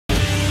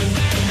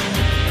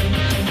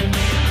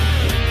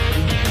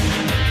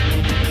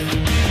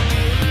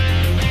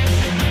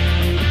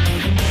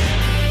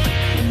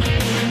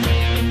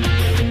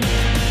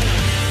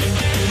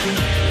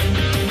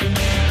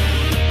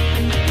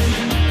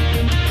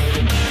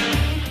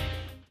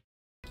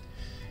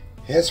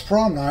It's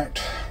prom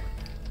night.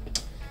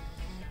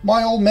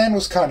 My old man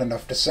was kind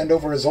enough to send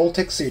over his old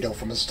tuxedo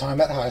from his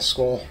time at high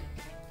school.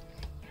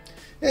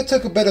 It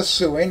took a bit of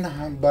sewing,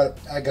 but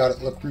I got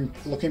it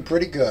looking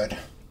pretty good.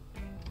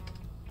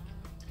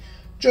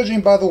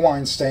 Judging by the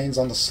wine stains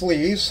on the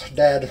sleeves,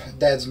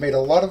 Dad's made a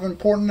lot of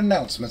important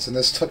announcements in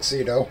this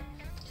tuxedo.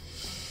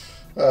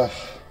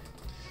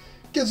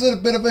 Gives it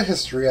a bit of a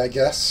history, I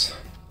guess.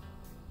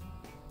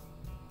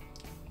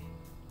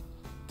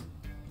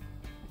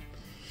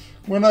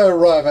 When I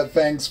arrive at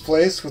Fang's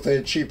place with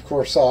a cheap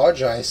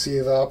corsage, I see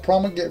the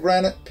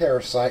pomegranate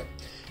parasite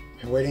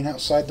waiting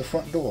outside the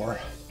front door.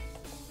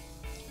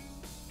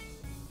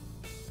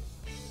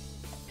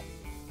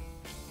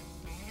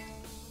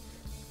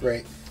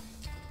 Great.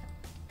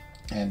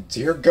 And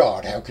dear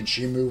God, how can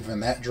she move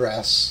in that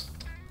dress?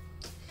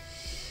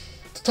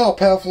 The top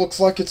half looks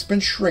like it's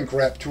been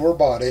shrink-wrapped to her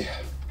body.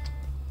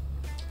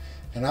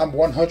 And I'm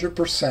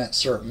 100%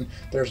 certain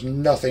there's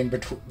nothing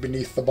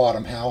beneath the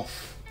bottom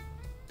half.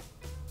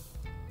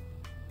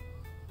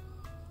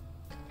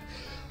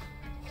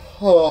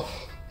 Oh.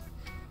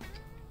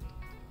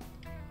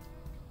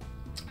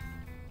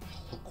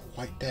 Look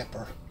quite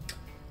dapper.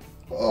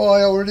 Oh,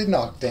 I already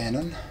knocked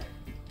Anon.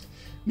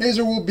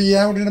 Nazer will be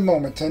out in a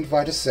moment to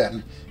invite us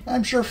in.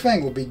 I'm sure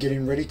Fang will be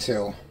getting ready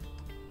too.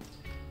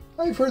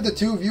 I've heard the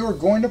two of you are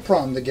going to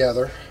prom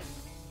together.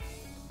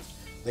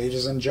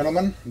 Ladies and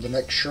gentlemen, the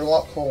next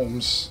Sherlock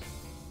Holmes.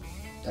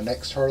 The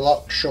next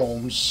Sherlock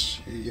Sholmes,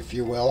 if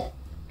you will.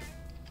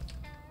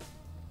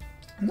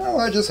 No,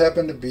 I just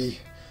happen to be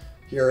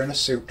here in a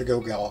suit to go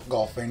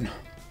golfing.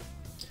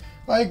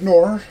 I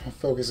ignore her,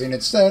 focusing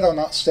instead on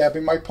not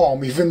stabbing my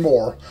palm even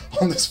more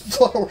on this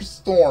flower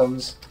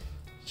storms.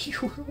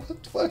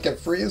 What the fuck?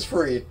 Free is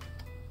free.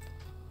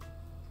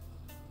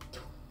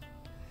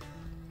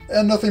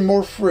 And nothing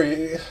more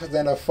free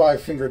than a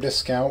 5-finger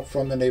discount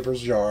from the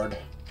neighbor's yard.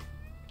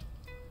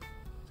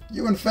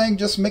 You and Fang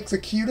just make the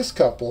cutest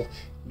couple.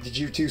 Did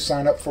you two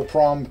sign up for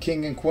prom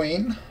king and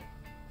queen?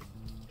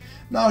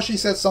 No, she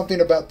said something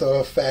about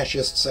the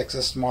fascist,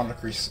 sexist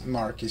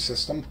monarchy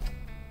system.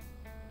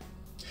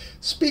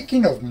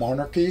 Speaking of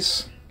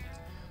monarchies,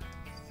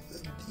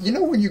 you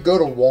know when you go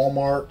to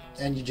Walmart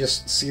and you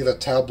just see the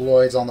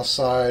tabloids on the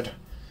side?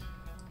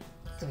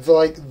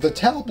 Like, the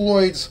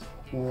tabloids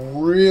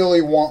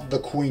really want the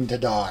queen to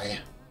die.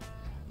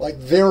 Like,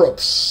 they're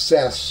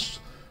obsessed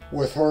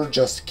with her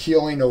just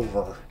keeling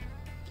over.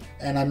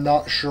 And I'm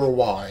not sure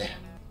why.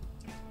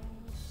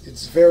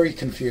 It's very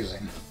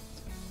confusing.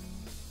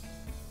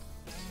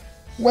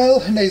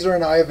 Well, Nazer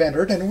and I have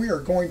entered, and we are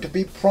going to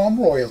be prom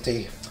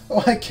royalty.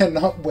 Oh, I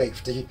cannot wait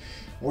to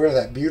wear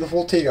that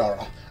beautiful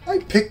tiara. I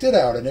picked it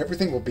out, and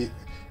everything will be...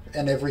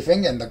 and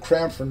the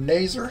crown for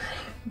Nazer.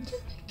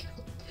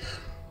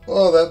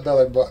 Oh, that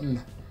belly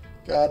button.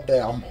 God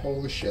damn,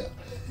 holy shit.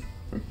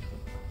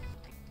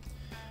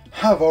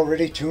 I've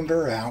already tuned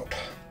her out.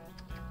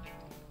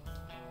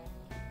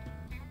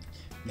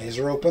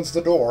 Nazer opens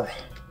the door.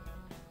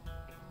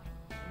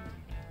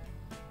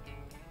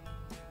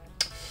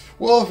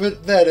 Well,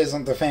 if that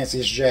isn't the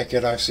fanciest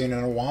jacket I've seen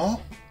in a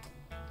while.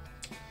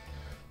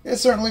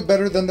 It's certainly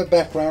better than the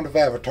background of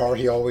Avatar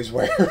he always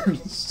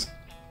wears.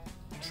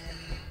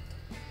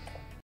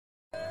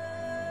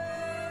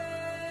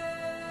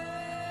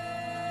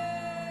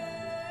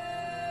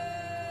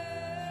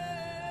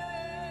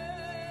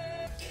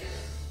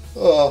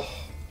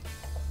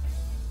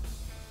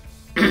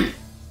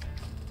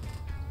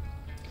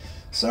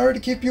 Sorry to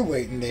keep you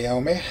waiting,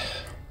 Naomi.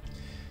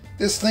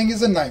 This thing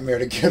is a nightmare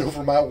to get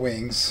over my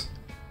wings.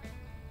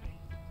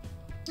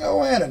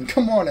 Oh, Anon,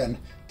 come on in.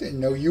 Didn't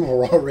know you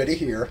were already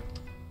here.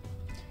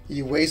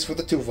 He waits for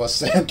the two of us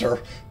to enter,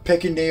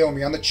 pecking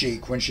Naomi on the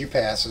cheek when she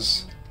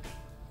passes.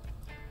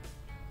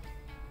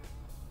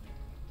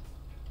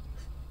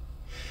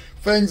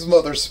 Fang's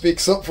mother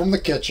speaks up from the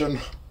kitchen.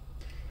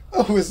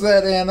 Oh, is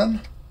that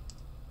Anon?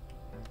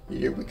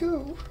 Here we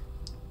go.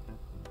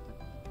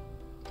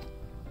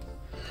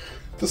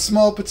 The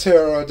small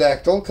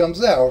pterodactyl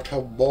comes out,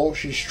 a bowl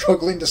she's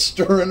struggling to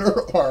stir in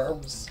her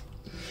arms.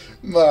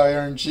 My,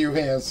 aren't you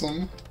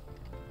handsome?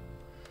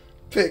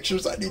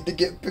 Pictures, I need to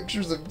get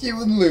pictures of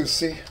you and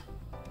Lucy.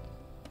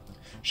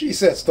 She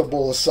sets the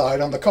bowl aside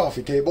on the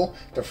coffee table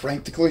to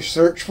frantically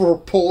search for a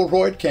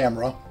Polaroid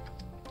camera.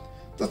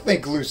 To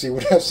think Lucy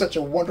would have such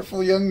a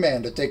wonderful young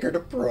man to take her to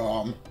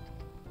prom.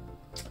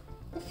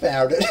 I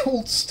found it.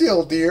 Hold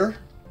still, dear.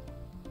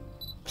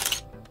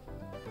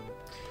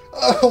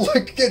 Oh,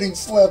 like getting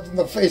slapped in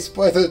the face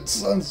by the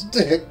sun's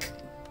dick.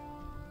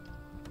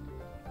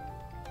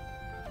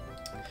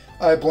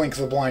 I blink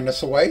the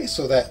blindness away,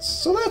 so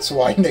that's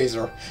why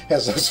Nazer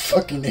has those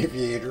fucking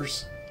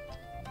aviators.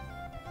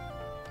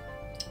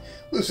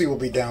 Lucy will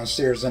be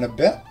downstairs in a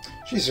bit.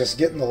 She's just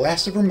getting the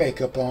last of her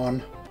makeup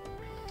on.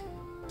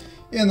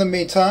 In the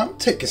meantime,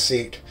 take a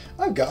seat.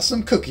 I've got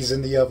some cookies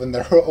in the oven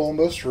that are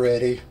almost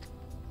ready.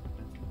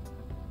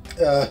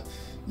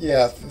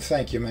 Yeah,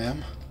 thank you,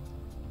 ma'am.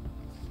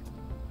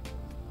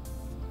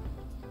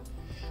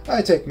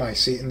 I take my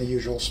seat in the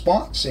usual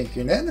spot,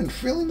 sinking in and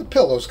feeling the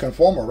pillows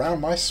conform around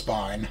my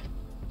spine.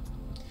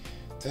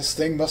 This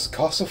thing must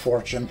cost a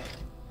fortune.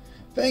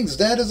 Fang's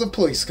dad is a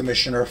police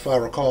commissioner, if I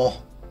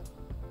recall.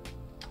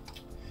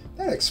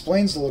 That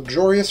explains the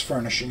luxurious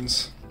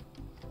furnishings.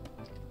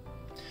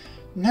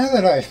 Now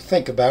that I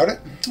think about it,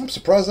 I'm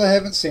surprised I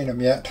haven't seen him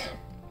yet.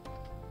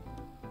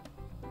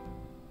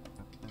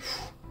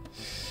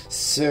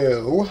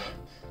 So,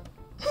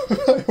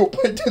 I hope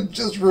I didn't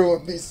just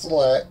ruin these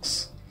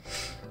slacks.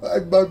 I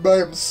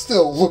am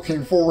still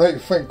looking for Ray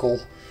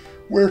Finkel.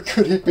 Where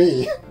could he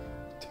be?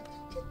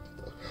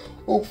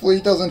 Hopefully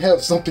he doesn't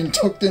have something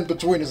tucked in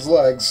between his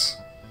legs.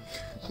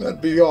 That'd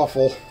be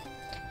awful.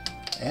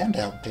 And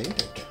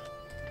outdated.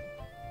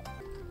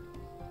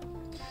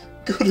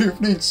 Good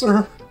evening,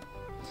 sir.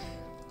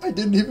 I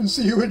didn't even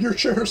see you in your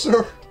chair,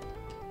 sir.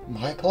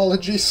 My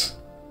apologies.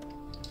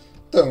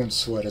 Don't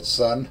sweat it,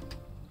 son.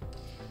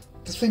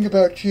 The thing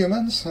about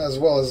humans, as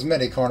well as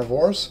many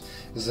carnivores,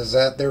 is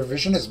that their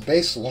vision is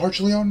based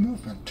largely on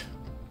movement.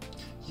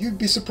 You'd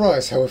be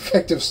surprised how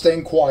effective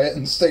staying quiet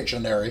and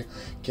stationary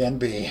can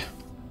be.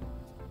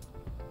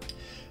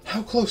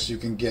 How close you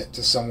can get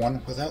to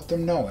someone without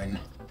them knowing.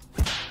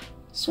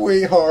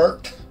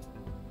 Sweetheart.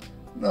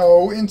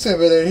 No,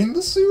 intimidating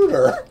the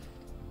suitor.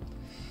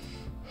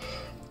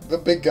 The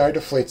big guy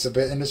deflates a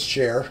bit in his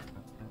chair.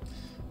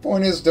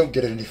 Point is, don't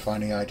get any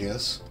funny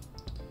ideas.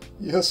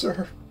 Yes,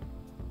 sir.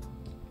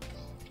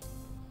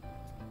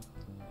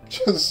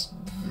 Just...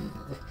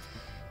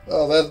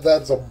 oh,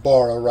 that's a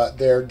bar right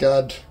there.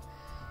 God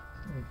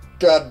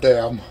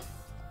damn.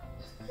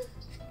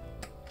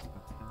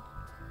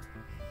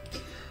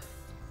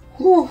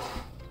 Whew.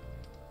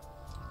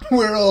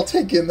 We're all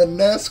taking the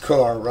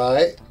NASCAR,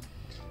 right?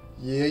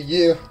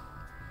 Yeah.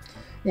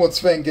 Once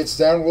Fang gets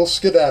down, we'll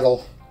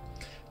skedaddle.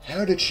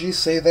 How did she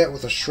say that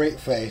with a straight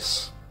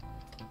face?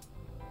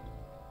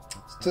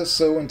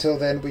 So until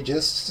then, we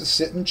just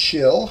sit and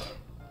chill.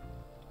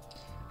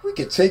 We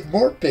could take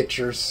more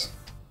pictures.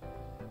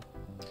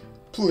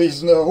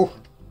 Please, no.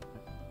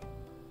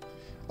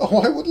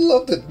 Oh, I would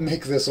love to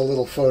make this a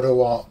little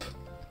photo op.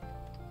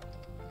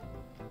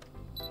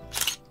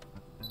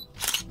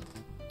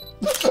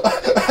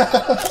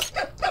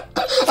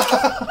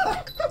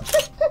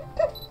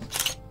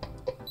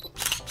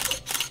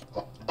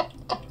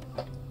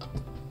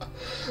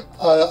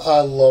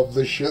 I love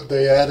the shit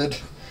they added.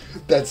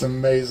 That's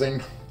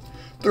amazing.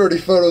 30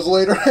 photos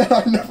later, and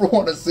I never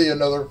want to see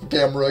another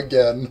camera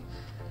again.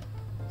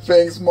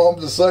 Fang's mom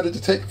decided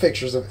to take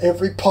pictures of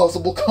every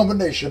possible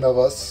combination of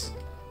us.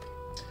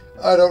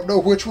 I don't know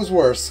which was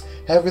worse,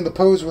 having the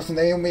pose with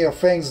Naomi or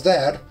Fang's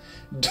dad.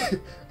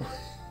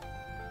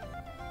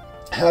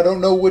 I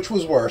don't know which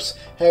was worse,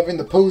 having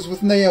the pose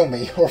with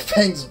Naomi or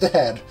Fang's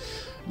dad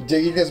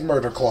digging his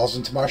murder claws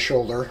into my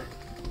shoulder.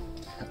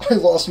 I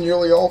lost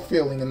nearly all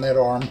feeling in that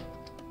arm.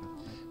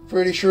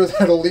 Pretty sure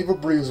that'll leave a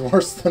bruise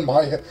worse than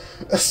my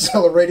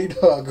accelerated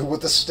hug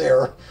with the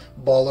stare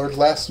bollard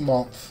last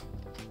month.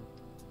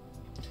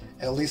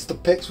 At least the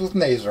pics with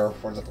Nazer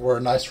were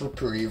a nice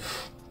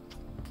reprieve.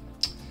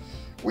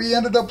 We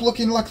ended up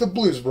looking like the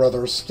Blues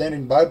Brothers,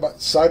 standing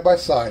side by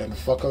side in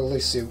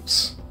fuck-ugly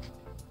suits.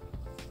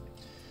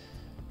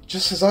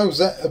 Just as I was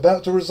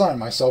about to resign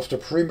myself to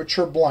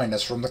premature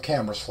blindness from the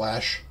camera's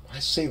flash, my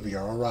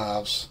savior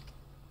arrives.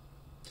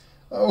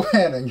 Oh,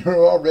 Hannah,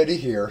 you're already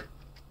here.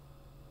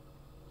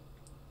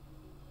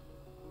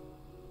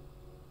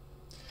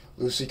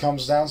 Lucy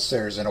comes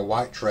downstairs in a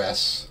white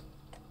dress.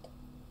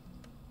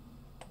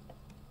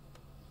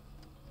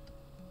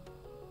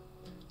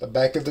 The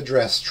back of the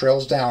dress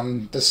trails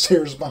down the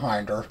stairs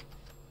behind her.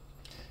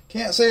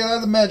 Can't say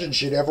I'd imagine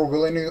she'd ever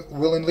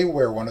willingly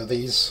wear one of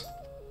these.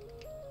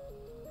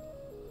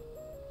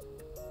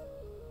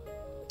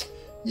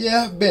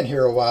 Yeah, been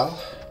here a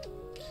while.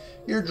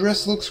 Your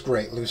dress looks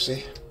great,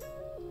 Lucy.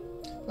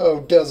 Oh,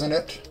 doesn't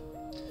it?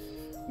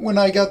 When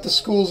I got the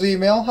school's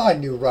email, I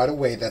knew right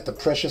away that the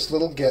precious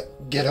little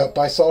get-up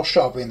I saw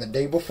shopping the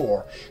day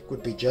before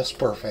would be just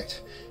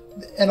perfect.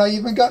 And I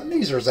even got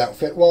Nezer's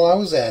outfit while I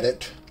was at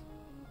it.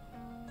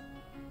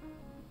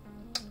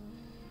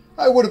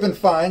 I would have been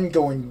fine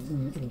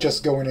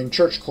just going in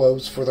church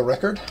clothes, for the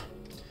record.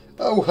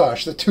 Oh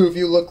hush, the two of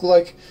you look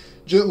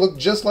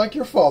just like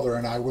your father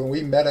and I when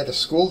we met at a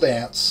school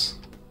dance.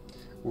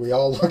 We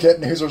all look at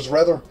Nezer's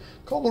rather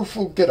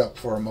colorful get-up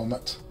for a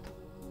moment.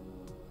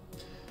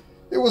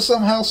 It was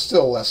somehow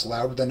still less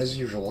loud than his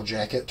usual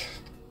jacket.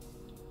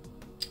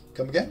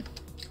 Come again?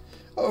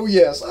 Oh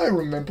yes, I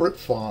remember it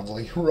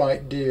fondly,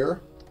 right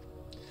dear?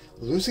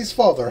 Lucy's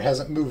father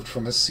hasn't moved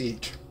from his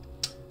seat.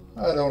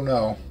 I don't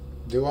know.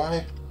 Do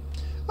I?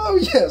 Oh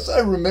yes, I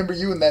remember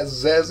you in that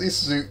zazzy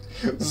suit.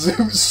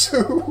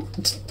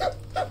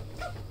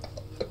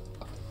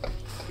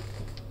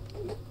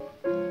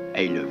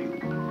 I love you.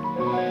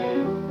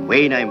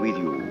 When I'm with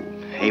you,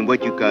 I'm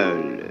what you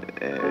call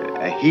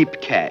a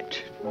hip cat.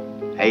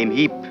 I'm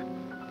hip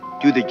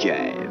to the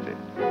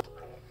jive.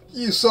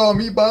 You saw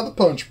me by the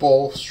punch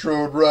bowl,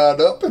 strode right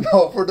up and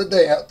offered a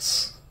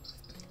dance.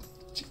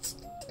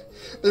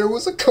 There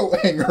was a coat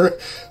hanger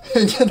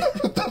hanging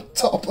out of the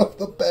top of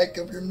the back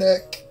of your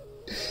neck.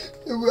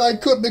 I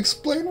couldn't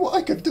explain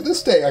why. To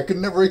this day, I could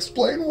never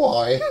explain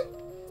why.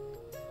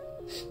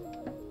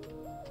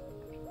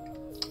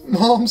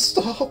 Mom,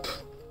 stop.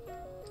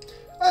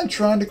 I'm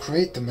trying to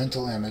create the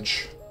mental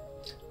image.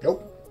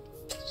 Nope.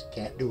 Just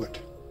can't do it.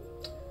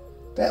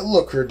 That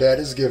look her dad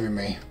is giving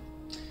me.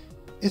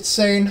 It's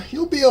saying,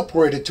 you'll be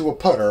upgraded to a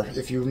putter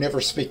if you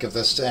never speak of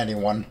this to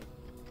anyone.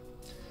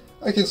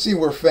 I can see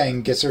where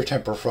Fang gets her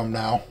temper from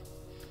now.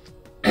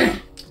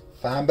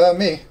 Fine by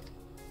me.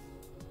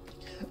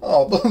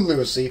 Oh, but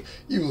Lucy,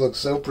 you look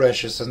so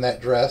precious in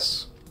that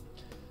dress.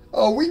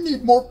 Oh, we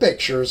need more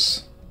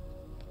pictures.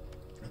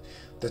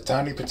 The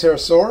tiny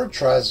pterosaur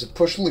tries to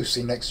push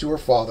Lucy next to her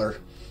father,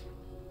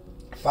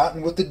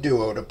 fighting with the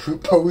duo to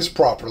pose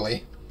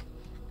properly.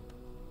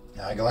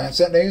 I glance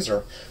at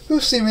Nazer, who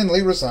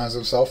seemingly resigns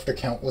himself to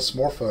countless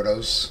more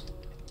photos.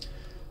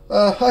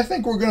 I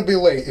think we're going to be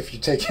late if you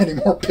take any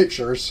more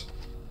pictures.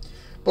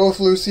 Both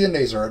Lucy and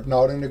Nazer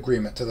nod in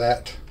agreement to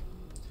that.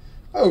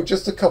 Oh,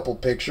 just a couple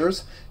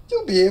pictures.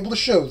 You'll be able to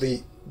show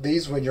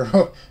these when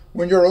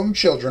your own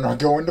children are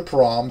going to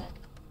prom.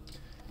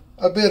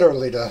 A bit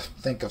early to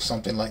think of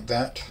something like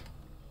that.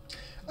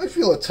 I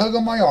feel a tug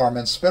on my arm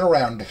and spin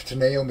around to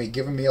Naomi,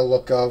 giving me a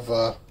look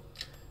of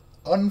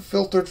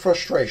unfiltered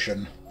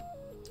frustration.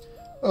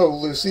 Oh,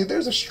 Lucy,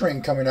 there's a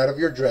string coming out of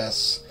your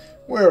dress.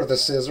 Where are the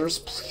scissors?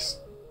 Please,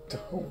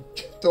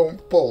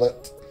 don't pull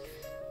it.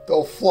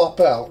 They'll flop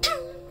out.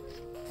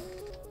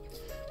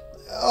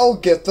 I'll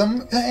get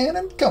them,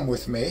 and come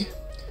with me.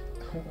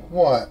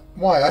 What?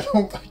 Why? I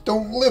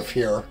don't live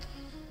here.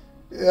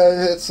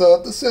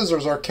 The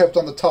scissors are kept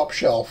on the top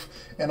shelf,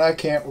 and I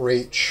can't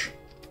reach.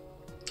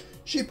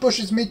 She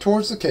pushes me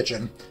towards the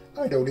kitchen.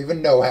 I don't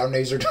even know how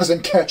Nazer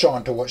doesn't catch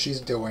on to what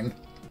she's doing.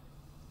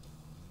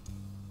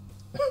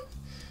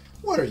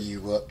 What are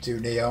you up to,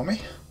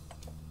 Naomi?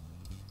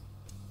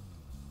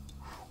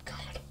 Oh,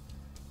 God.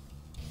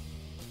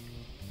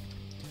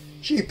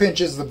 She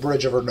pinches the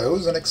bridge of her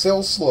nose and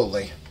exhales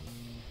slowly.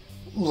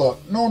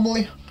 Look,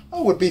 normally, I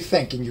would be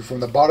thanking you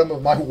from the bottom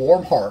of my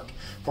warm heart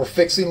for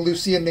fixing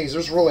Lucy and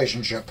Nazer's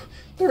relationship.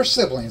 They're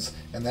siblings,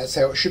 and that's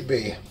how it should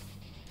be.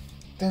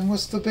 Then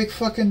what's the big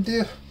fucking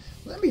deal?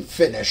 Let me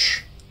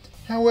finish.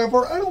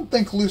 However, I don't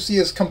think Lucy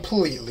is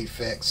completely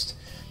fixed.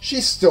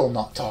 She's still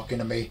not talking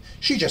to me.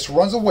 She just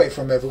runs away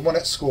from everyone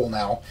at school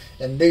now,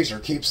 and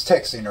Nazer keeps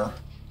texting her.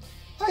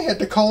 I had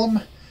to call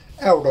him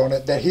out on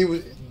it that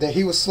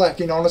he was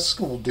slacking on his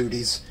school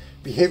duties,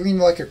 behaving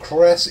like a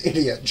crass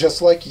idiot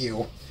just like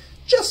you.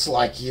 Just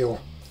like you.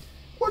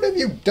 What have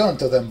you done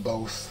to them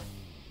both?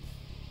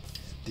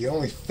 The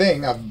only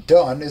thing I've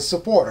done is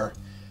support her.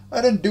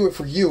 I didn't do it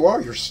for you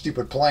or your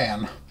stupid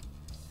plan.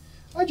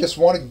 I just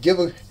want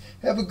to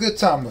have a good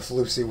time with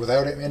Lucy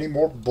without any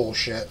more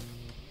bullshit.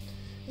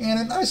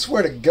 And I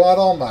swear to God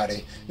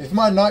Almighty, if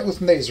my night with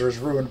Nazer is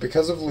ruined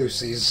because of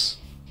Lucy's...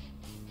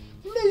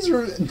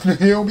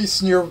 Naomi's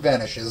sneer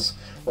vanishes,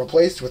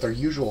 replaced with her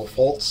usual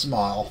false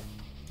smile.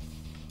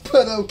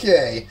 But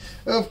okay,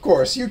 of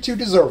course, you two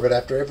deserve it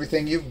after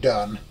everything you've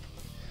done.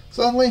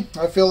 Suddenly,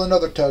 I feel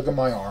another tug on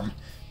my arm.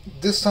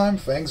 This time,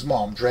 Fang's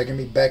mom dragging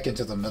me back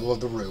into the middle of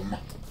the room.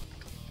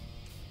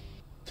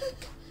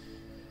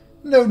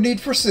 No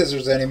need for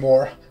scissors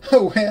anymore.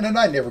 Oh, and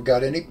I never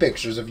got any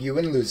pictures of you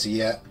and Lucy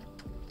yet.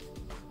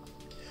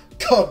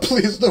 God,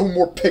 please, no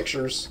more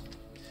pictures.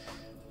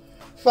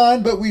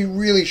 Fine, but we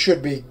really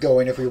should be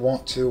going if we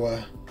want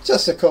to,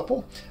 just a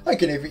couple. I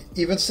can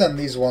even send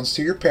these ones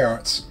to your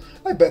parents.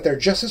 I bet they're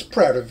just as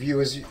proud of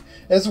you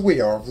as we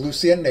are of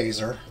Lucy and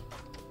Nazer.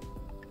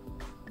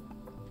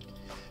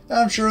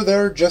 I'm sure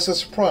they're just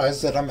as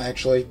surprised that I'm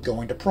actually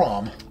going to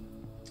prom.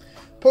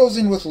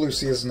 Posing with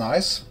Lucy is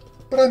nice,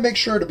 but I make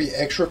sure to be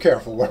extra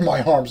careful where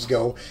my arms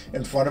go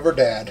in front of her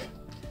dad.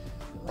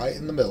 Right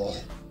in the middle.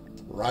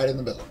 Right in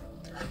the middle.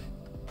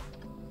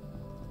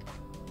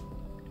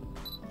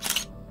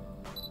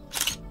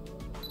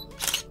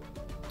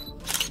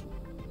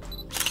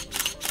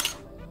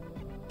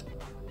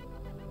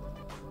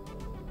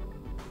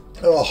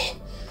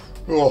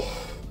 Oh.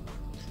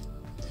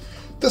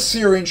 The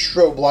searing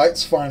strobe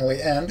lights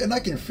finally end, and I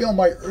can feel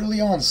my early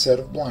onset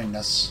of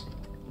blindness.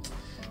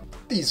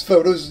 These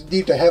photos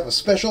need to have a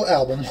special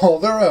album all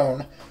their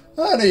own.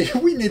 Honey,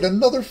 we need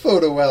another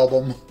photo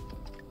album.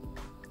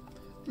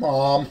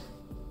 Mom.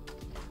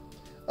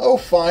 Oh,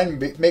 fine,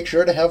 make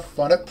sure to have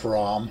fun at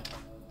prom.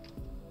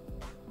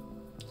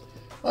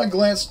 I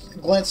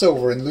glance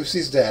over, and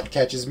Lucy's dad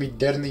catches me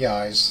dead in the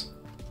eyes.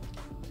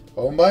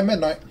 Home by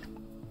midnight.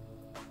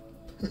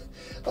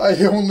 I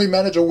only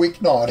manage a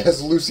weak nod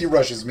as Lucy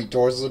rushes me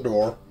towards the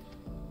door.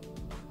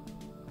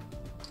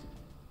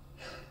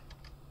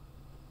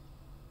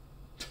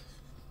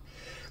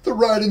 The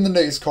ride in the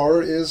Naze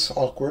car is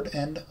awkward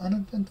and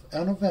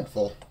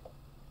uneventful.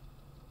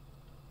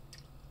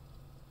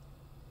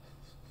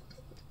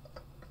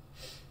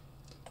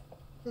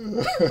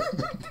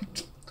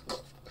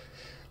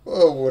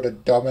 Oh, what a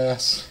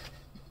dumbass.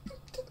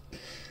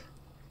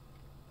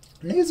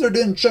 Neither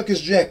didn't chuck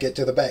his jacket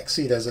to the back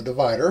seat as a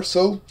divider,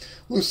 so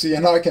Lucy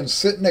and I can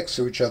sit next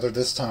to each other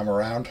this time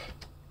around.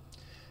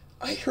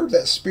 I heard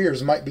that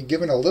Spears might be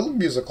giving a little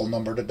musical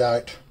number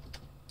tonight.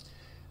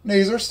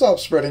 Nazer, stop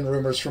spreading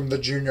rumors from the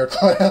junior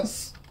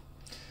class.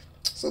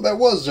 So that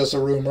was just a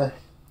rumor.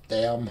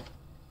 Damn.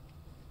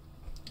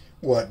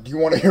 What, do you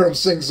want to hear him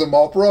sing some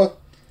opera?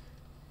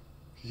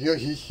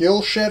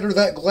 He'll shatter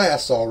that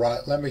glass all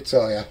right, let me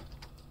tell you.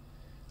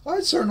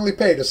 I'd certainly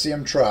pay to see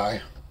him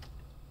try.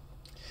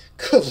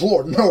 Good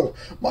Lord, no.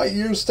 My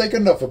ears take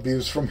enough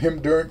abuse from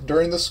him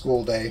during the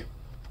school day.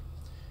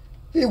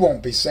 He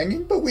won't be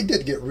singing, but we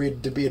did get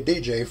Reed to be a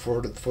DJ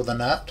for the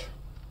night.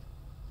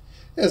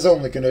 His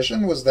only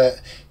condition was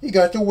that he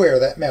got to wear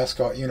that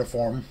mascot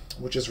uniform,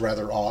 which is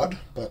rather odd,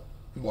 but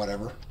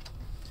whatever.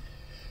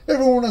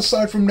 Everyone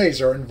aside from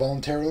Nazer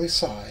involuntarily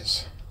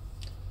sighs.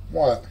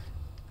 What?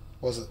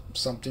 Was it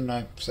something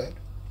I said?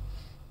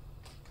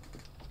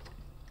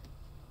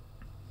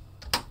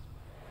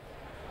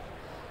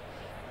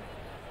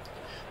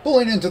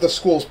 Pulling into the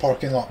school's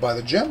parking lot by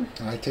the gym,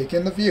 I take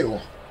in the view.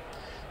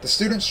 The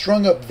students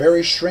strung up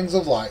various strings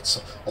of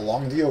lights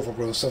along the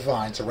overgrowth of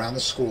vines around the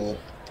school.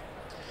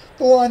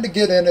 The line to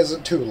get in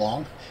isn't too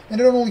long, and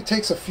it only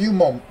takes a few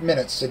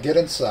minutes to get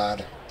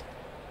inside.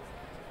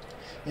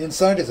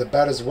 Inside is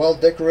about as well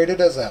decorated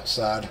as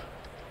outside.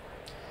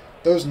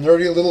 Those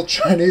nerdy little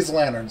Chinese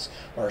lanterns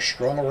are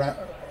strung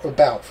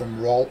about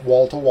from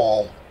wall to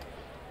wall.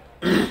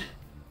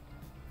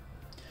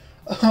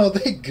 Oh,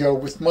 they go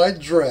with my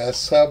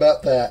dress. How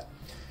about that?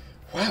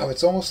 Wow,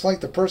 it's almost like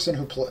the person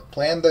who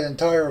planned the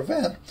entire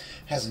event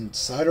has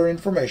insider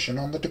information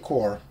on the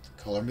decor.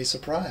 Color me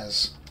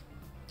surprised.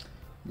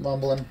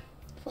 Mumbling.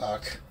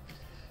 Fuck.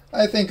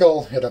 I think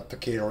I'll hit up the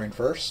catering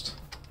first.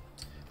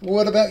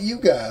 What about you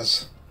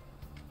guys?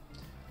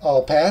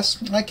 I'll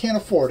pass. I can't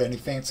afford any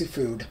fancy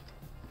food.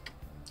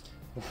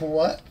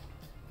 What?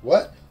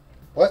 What?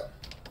 What?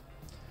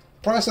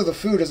 The price of the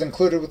food is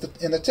included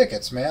in the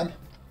tickets, man.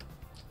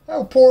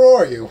 How poor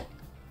are you?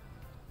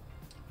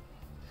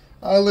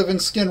 I live in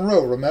Skin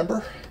Row,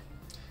 remember?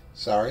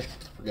 Sorry,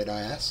 forget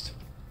I asked.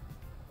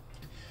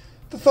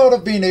 The thought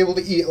of being able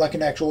to eat like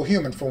an actual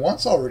human for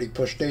once already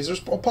pushed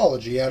Nazer's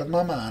apology out of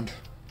my mind.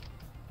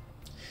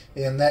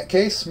 In that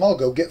case, I'll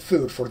go get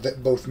food for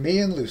both me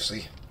and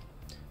Lucy.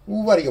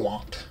 What do you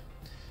want?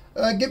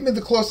 Give me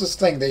the closest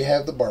thing they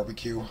have to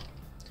barbecue.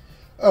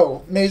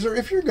 Oh, Nazer,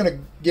 if you're going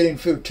to get in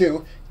food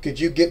too, could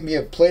you get me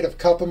a plate of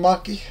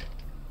kapamaki?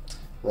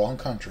 Wrong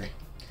country.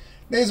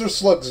 Nazer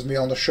slugs me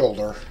on the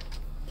shoulder.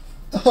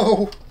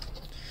 Oh,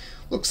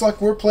 looks like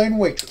we're playing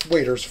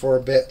waiters for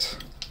a bit.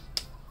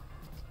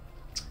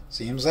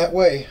 Seems that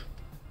way.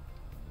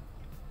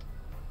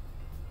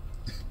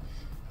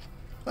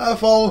 I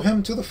follow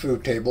him to the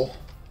food table.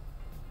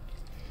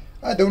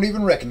 I don't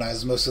even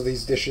recognize most of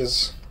these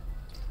dishes.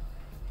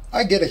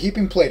 I get a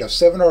heaping plate of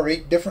 7 or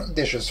 8 different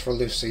dishes for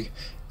Lucy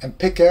and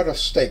pick out a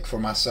steak for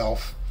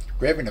myself,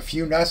 grabbing a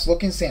few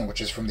nice-looking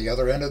sandwiches from the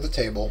other end of the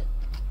table.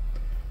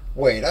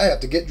 Wait, I have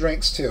to get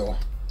drinks too.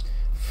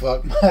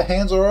 Fuck, my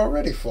hands are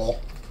already full.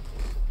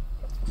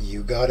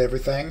 You got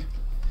everything?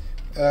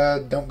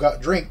 Don't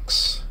got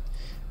drinks.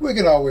 We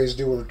can always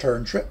do a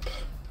return trip,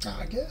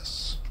 I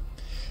guess.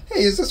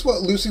 Hey, is this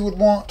what Lucy would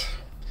want?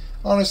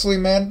 Honestly,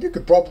 man, you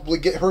could probably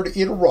get her to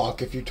eat a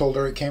rock if you told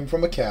her it came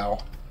from a cow.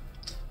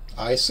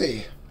 I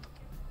see.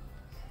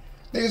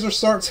 Nazer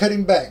starts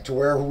heading back to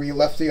where we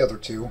left the other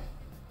two.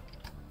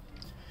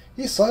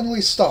 He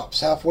suddenly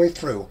stops halfway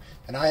through,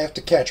 and I have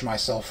to catch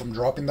myself from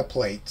dropping the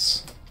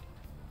plates.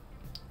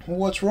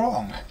 What's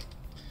wrong?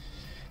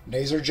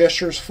 Nazer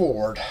gestures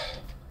forward.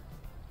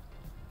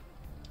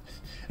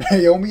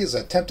 Naomi is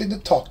attempting to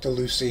talk to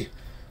Lucy,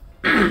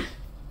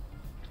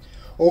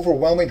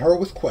 overwhelming her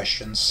with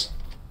questions.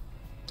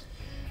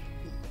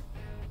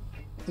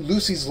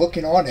 Lucy's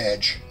looking on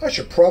edge. I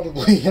should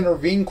probably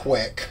intervene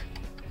quick.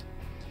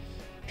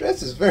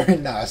 Dress is very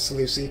nice,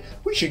 Lucy.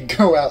 We should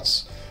go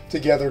out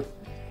together.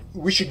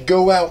 We should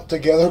go out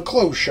together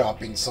clothes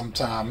shopping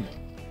sometime.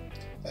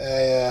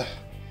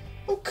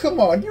 Oh, come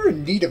on. You're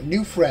in need of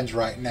new friends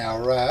right now,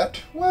 right?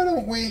 Why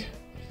don't we...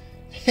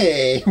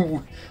 Hey,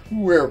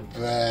 we're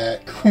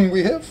back.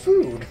 We have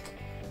food.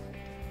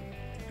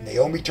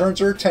 Naomi turns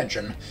her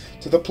attention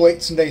to the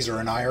plates Nazer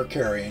and I are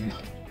carrying.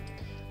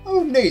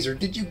 Oh, Nazer,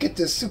 did you get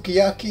this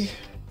sukiyaki?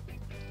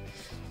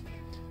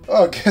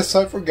 Oh, guess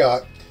I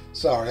forgot.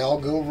 Sorry, I'll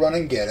go run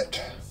and get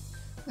it.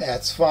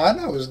 That's fine.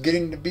 I was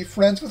getting to be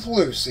friends with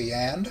Lucy,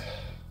 and...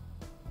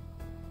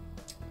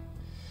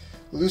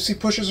 Lucy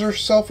pushes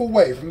herself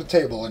away from the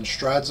table and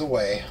strides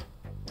away.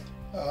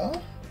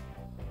 Oh?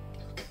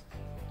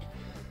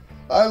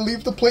 I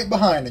leave the plate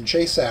behind and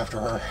chase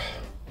after her.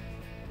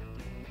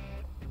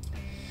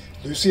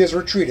 Lucy has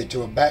retreated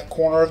to a back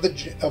corner of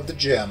the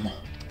gym.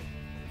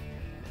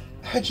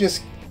 I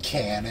just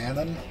can't,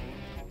 Anon.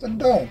 Then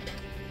don't.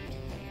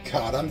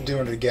 God, I'm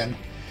doing it again.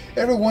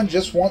 Everyone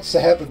just wants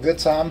to have a good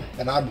time,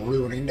 and I'm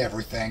ruining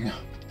everything.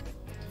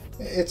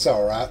 It's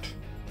alright.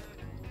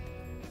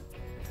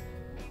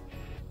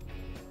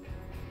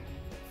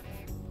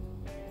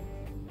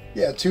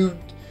 Yeah, two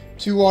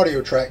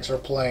audio tracks are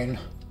playing,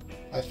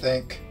 I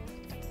think.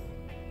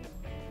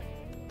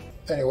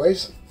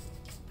 Anyways,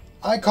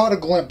 I caught a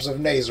glimpse of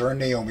Nazer and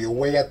Naomi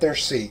away at their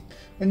seat,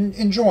 and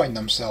enjoying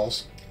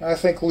themselves. I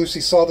think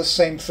Lucy saw the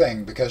same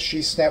thing because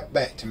she snapped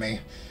back to me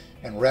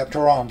and wrapped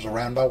her arms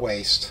around my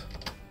waist.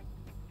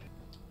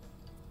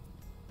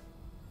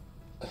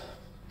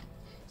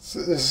 This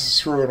is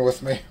screwing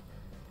with me.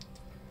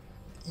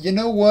 You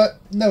know what?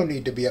 No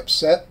need to be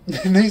upset.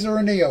 Nazer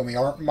and Naomi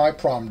aren't my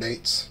prom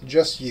dates,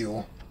 just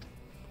you.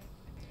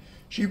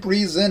 She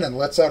breathes in and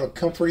lets out a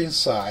comforting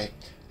sigh.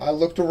 I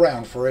looked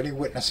around for any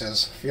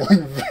witnesses,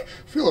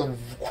 feeling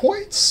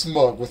quite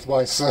smug with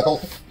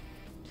myself.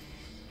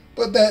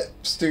 But that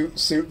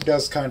suit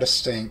does kind of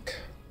stink.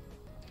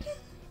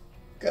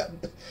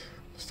 God,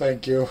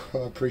 thank you. I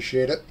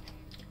appreciate it.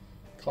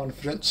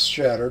 Confidence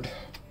shattered.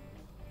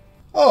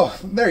 Oh,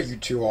 there you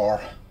two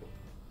are.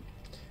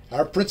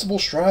 Our principal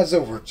strides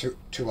over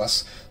to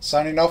us,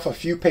 signing off a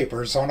few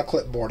papers on a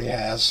clipboard he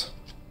has.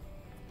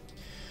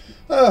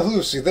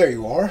 Lucy, there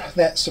you are.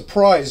 That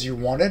surprise you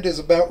wanted is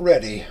about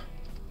ready.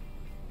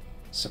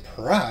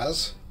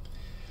 Surprise?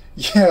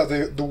 Yeah,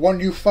 the one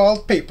you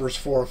filed papers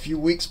for a few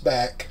weeks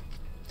back.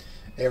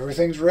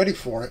 Everything's ready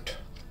for it.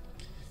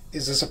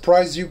 Is the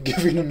surprise you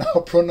giving an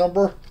opera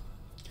number?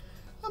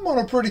 I'm on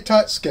a pretty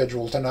tight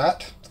schedule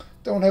tonight.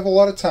 Don't have a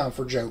lot of time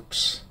for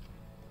jokes.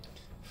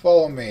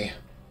 Follow me.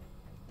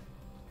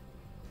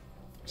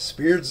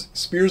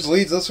 Spears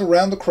leads us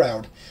around the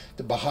crowd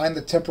to behind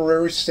the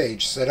temporary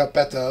stage set up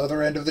at the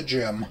other end of the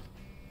gym.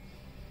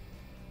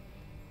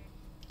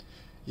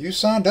 You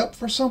signed up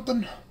for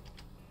something?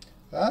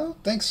 I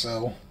don't think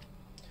so.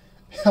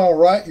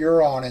 Alright,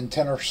 you're on in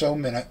 10 or so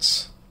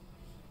minutes.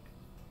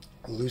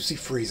 Lucy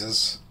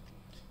freezes.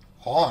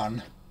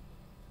 On?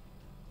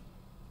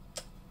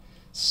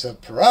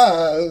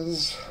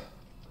 Surprise!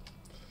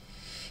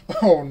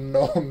 Oh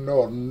no,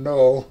 no,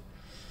 no.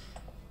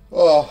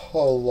 Oh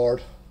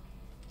Lord.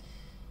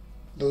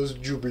 Those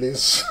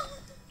jubilees.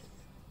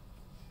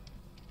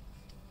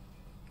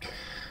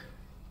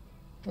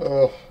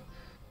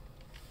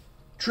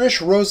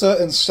 Trish, Rosa,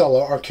 and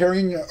Stella are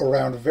carrying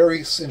around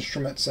various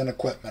instruments and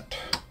equipment.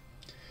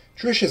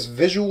 Trish is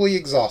visually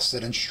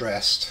exhausted and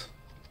stressed.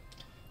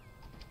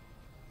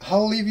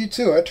 I'll leave you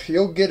to it.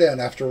 You'll get in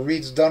after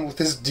Reed's done with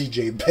his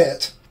DJ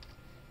bit.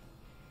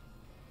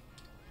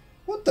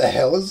 What the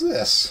hell is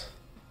this?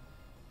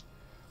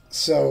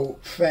 So,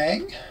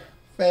 Fang,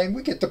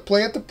 we get to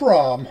play at the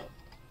prom.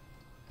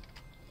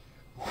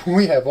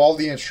 We have all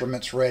the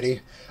instruments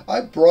ready.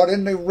 I brought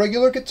in a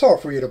regular guitar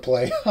for you to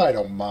play. I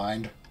don't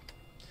mind.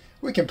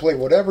 We can play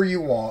whatever you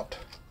want.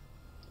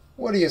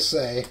 What do you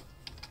say?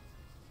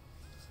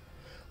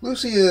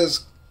 Lucy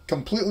is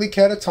completely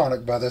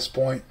catatonic by this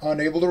point,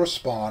 unable to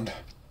respond.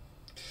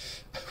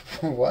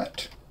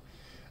 What?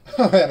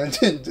 Oh, man, I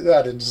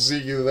didn't see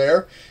you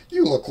there.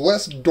 You look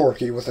less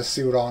dorky with a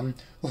suit on.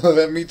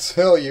 Let me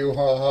tell you,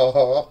 ha ha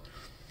ha.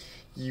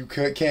 You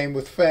came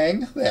with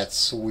Fang? That's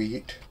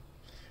sweet.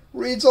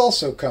 Reed's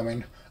also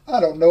coming. I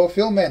don't know if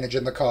he'll manage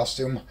in the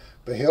costume,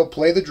 but he'll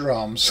play the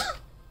drums.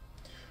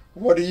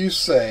 What do you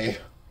say?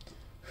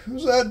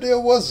 Whose idea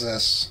was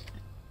this?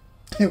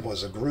 It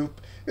was a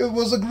group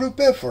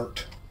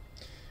effort.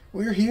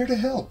 We're here to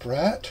help,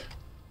 right?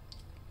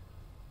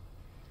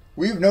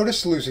 We've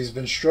noticed Lucy's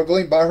been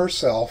struggling by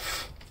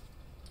herself.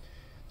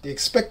 The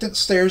expectant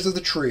stares of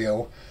the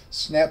trio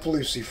snap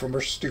Lucy from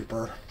her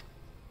stupor.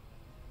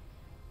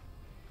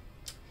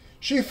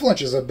 She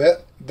flinches a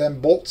bit,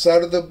 then bolts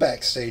out of the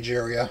backstage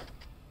area.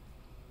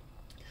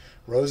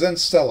 Rosa and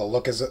Stella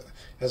look as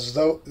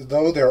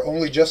though they're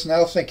only just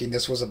now thinking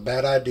this was a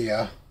bad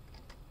idea.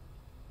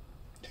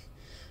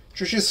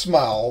 Trish's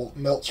smile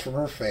melts from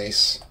her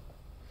face.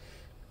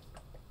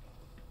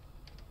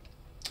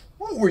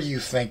 What were you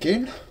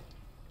thinking?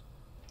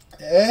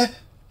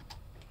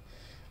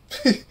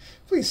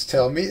 Please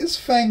tell me, is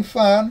Fang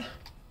fine?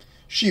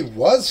 She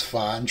was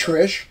fine,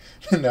 Trish.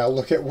 Now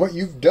look at what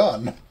you've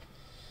done.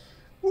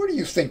 Where do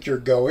you think you're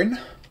going?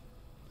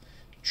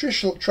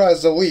 Trish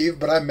tries to leave,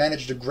 but I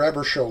manage to grab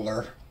her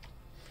shoulder.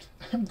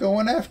 I'm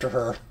going after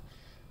her.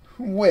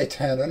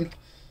 Wait, Anon.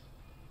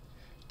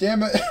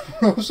 Damn it,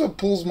 Rosa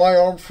pulls my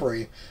arm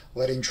free,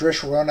 letting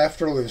Trish run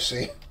after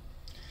Lucy.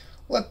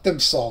 Let them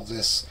solve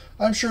this.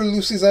 I'm sure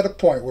Lucy's at a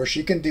point where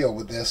she can deal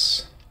with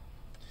this.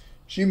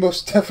 She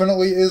most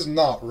definitely is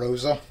not,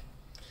 Rosa.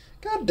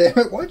 God damn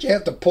it, why'd you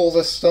have to pull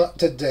this stunt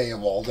today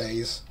of all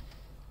days?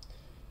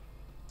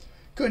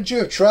 Couldn't you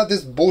have tried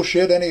this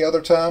bullshit any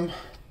other time?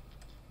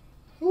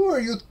 Who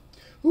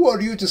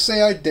are you to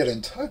say I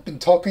didn't? I've been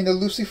talking to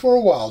Lucy for a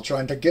while,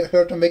 trying to get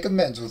her to make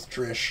amends with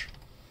Trish.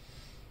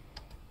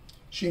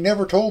 She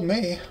never told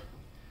me.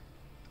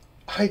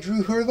 I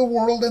drew her the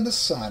world and the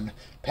sun.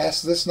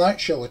 Past this night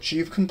she'll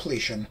achieve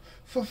completion.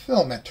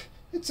 Fulfillment.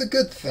 It's a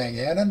good thing,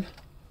 Anon.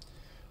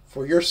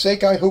 For your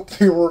sake I hope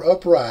they were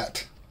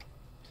upright.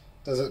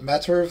 Does it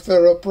matter if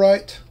they're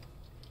upright?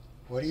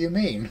 What do you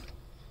mean?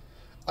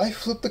 I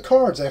flipped the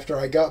cards after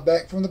I got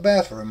back from the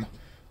bathroom.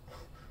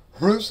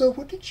 Rosa,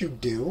 what did you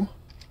do?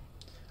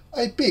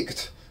 I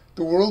peeked.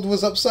 The world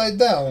was upside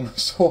down,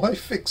 so I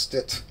fixed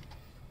it.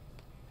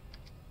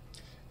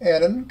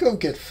 Anon, go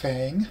get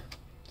Fang.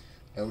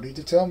 No need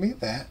to tell me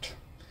that.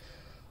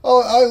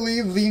 I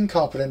leave the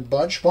incompetent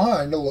bunch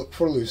behind to look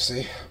for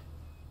Lucy.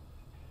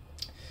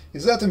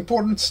 Is that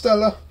important,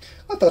 Stella?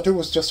 I thought it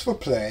was just for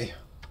play.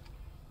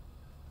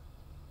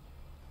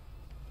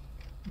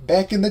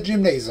 Back in the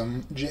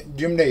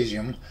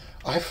gymnasium,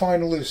 I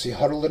find Lucy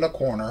huddled in a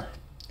corner.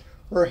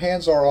 Her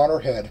hands are on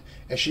her head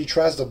as she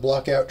tries to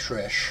block out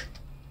Trish.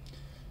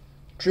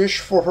 Trish,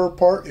 for her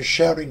part, is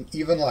shouting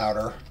even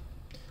louder.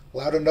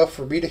 Loud enough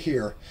for me to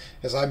hear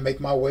as I make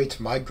my way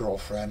to my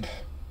girlfriend.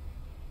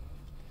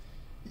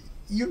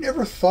 You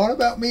never thought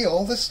about me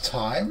all this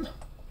time?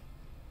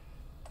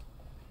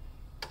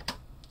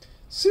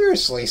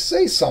 Seriously,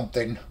 say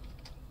something.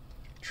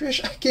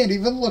 Trish, I can't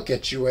even look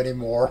at you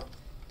anymore.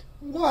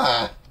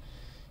 Why?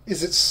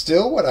 Is it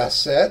still what I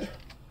said?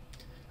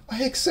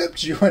 I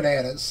accept you and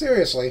Anon.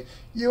 Seriously,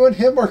 you and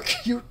him are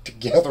cute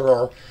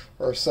together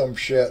or some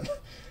shit.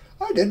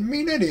 I didn't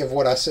mean any of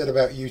what I said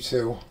about you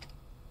two.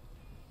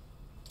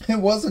 It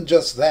wasn't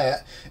just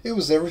that. It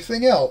was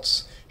everything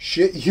else.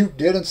 Shit you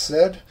did and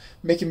said,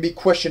 making me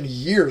question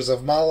years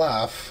of my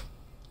life.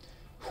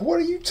 What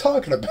are you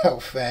talking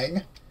about,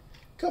 Fang?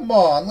 Come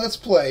on, let's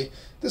play.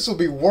 This'll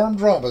be Worm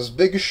Drama's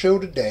biggest show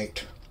to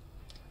date.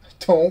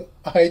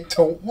 I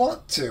don't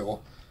want to.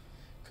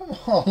 Come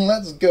on,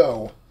 let's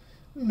go.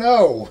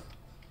 No.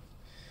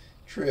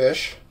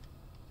 Trish.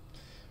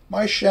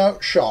 My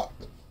shout shocks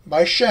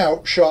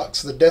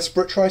the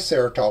desperate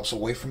Triceratops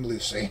away from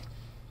Lucy.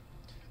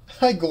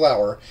 I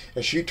glower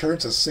as she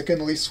turns a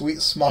sickeningly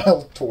sweet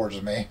smile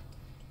towards me.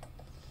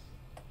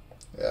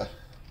 Yeah.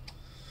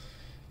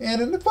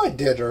 And if I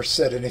did or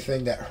said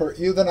anything that hurt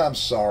you, then I'm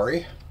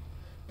sorry.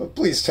 But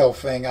please tell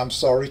Fang I'm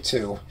sorry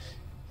too.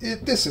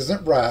 This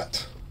isn't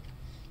right.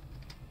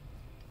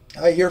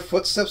 I hear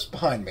footsteps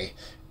behind me,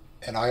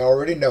 and I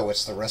already know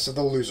it's the rest of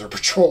the loser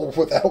patrol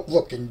without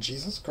looking.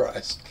 Jesus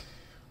Christ.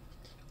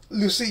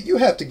 Lucy, you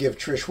have to give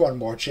Trish one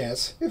more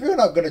chance. If you're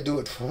not going to do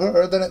it for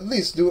her, then at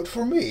least do it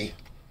for me.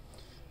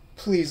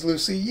 Please,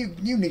 Lucy, you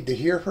need to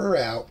hear her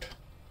out.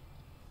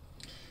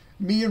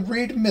 Me and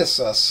Reed miss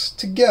us,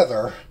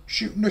 together,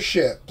 shooting the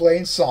shit,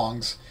 playing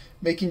songs,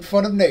 making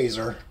fun of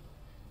Nazer.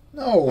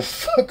 No,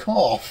 fuck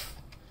off.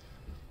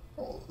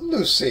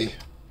 Lucy,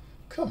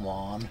 come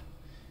on.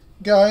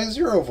 Guys,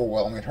 you're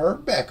overwhelming her.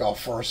 Back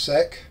off for a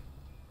sec.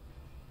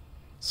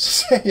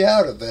 Stay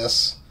out of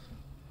this.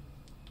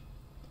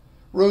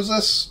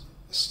 Rosa,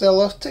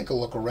 Stella, take a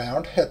look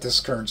around at this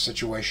current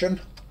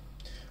situation.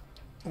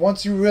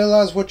 Once you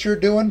realize what you're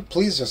doing,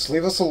 please just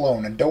leave us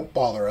alone and don't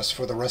bother us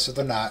for the rest of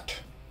the night.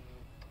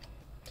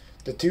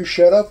 The two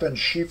shut up and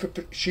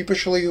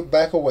sheepishly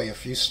back away a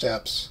few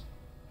steps.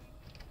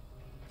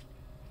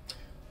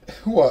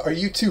 What, are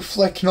you two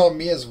flecking on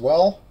me as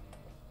well?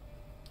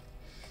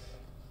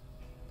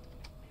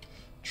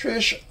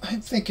 Trish,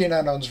 I'm thinking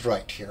Anon's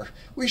right here.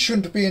 We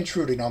shouldn't be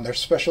intruding on their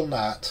special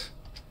night.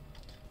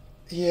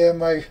 Yeah,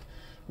 my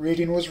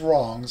reading was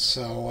wrong,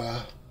 so,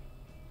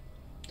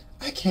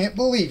 I can't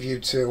believe you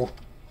two.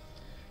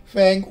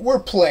 Fang, we're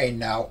playing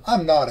now.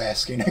 I'm not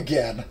asking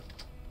again.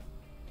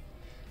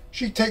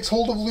 She takes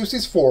hold of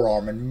Lucy's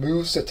forearm and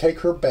moves to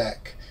take her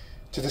back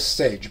to the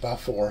stage by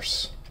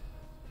force.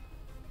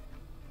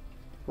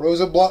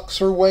 Rosa blocks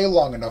her way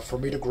long enough for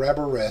me to grab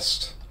her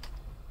wrist.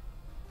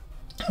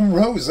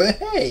 Rosa,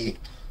 hey!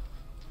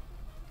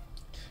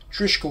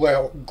 Trish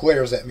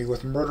glares at me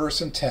with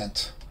murderous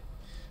intent.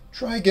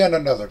 Try again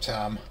another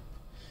time.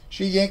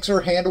 She yanks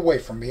her hand away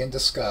from me in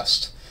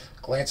disgust,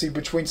 glancing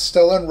between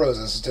Stella and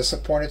Rosa's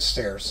disappointed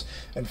stares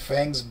and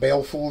Fang's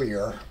baleful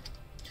leer.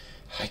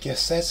 I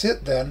guess that's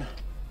it then.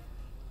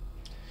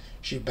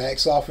 She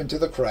backs off into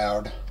the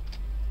crowd.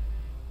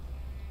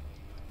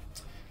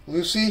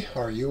 Lucy,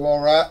 are you all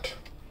right?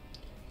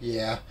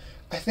 Yeah,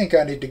 I think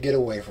I need to get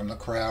away from the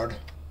crowd.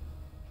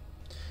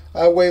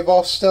 I wave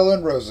off Stella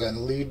and Rosa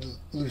and lead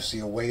Lucy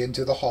away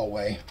into the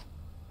hallway.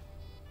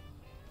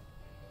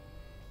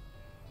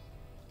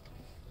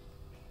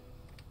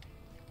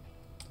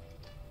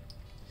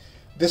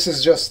 This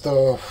is just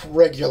the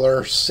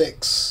regular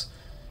 6.0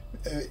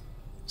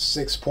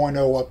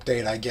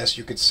 update, I guess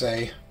you could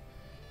say.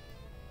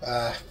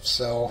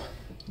 So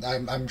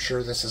I'm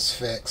sure this is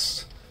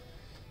fixed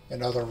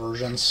in other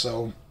versions,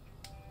 so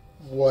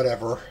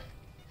whatever.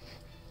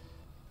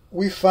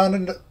 We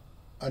found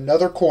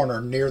another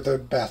corner near the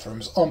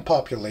bathrooms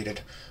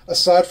unpopulated,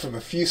 aside from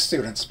a few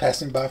students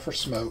passing by for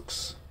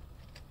smokes.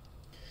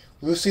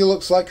 Lucy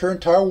looks like her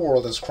entire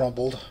world has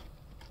crumbled.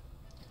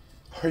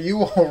 Are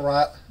you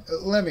alright?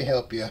 Let me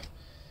help you.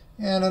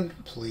 Anon,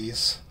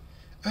 please.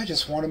 I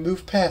just want to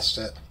move past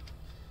it.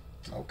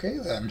 Okay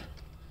then.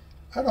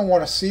 I don't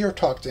want to see or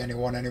talk to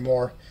anyone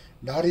anymore.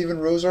 Not even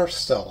Rosa or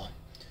Stella.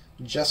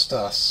 Just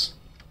us.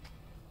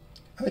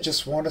 I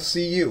just want to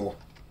see you.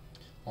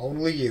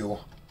 Only you.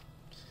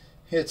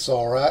 It's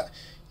alright.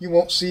 You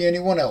won't see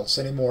anyone else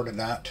anymore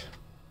tonight.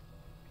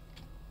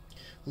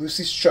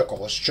 Lucy's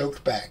chuckle is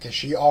choked back as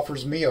she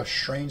offers me a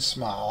strange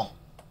smile.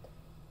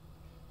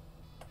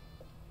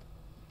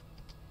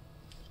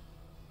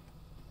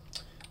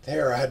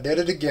 There, I did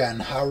it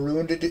again. I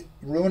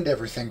ruined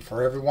everything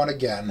for everyone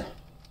again.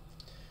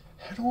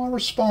 How do I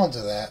respond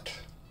to that?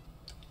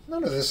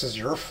 None of this is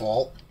your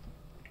fault.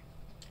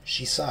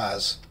 She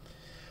sighs.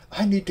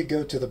 I need to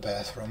go to the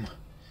bathroom.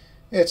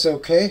 It's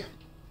okay.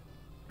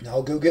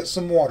 I'll go get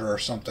some water or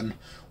something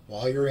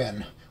while you're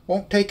in.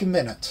 Won't take a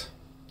minute.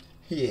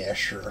 Yeah,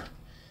 sure.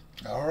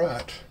 All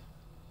right.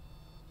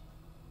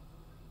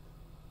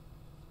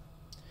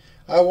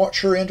 I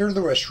watch her enter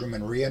the restroom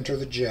and re-enter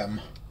the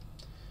gym.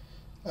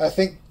 I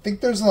think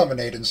there's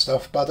lemonade and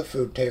stuff by the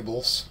food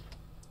tables.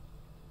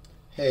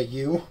 Hey,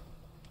 you.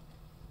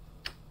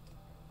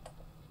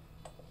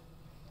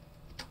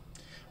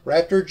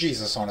 Raptor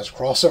Jesus on his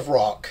cross of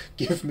rock.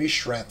 Give me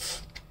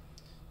strength.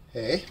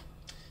 Hey,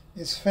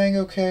 is Fang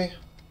okay?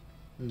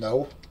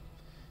 No.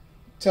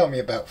 Tell me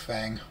about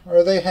Fang.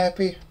 Are they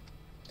happy?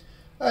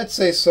 I'd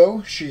say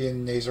so. She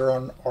and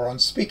Nazer are on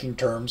speaking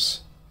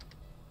terms.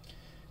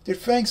 Did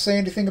Fang say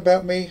anything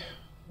about me?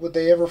 Would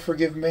they ever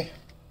forgive me?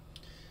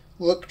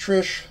 Look,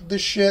 Trish,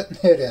 this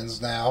shit, it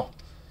ends now.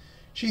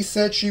 She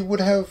said she would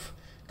have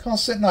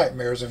constant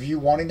nightmares of you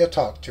wanting to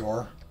talk to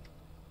her.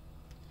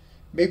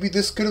 Maybe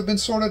this could have been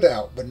sorted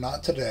out, but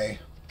not today.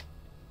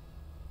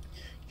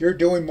 You're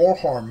doing more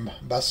harm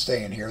by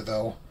staying here,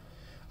 though.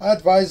 I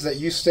advise that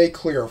you stay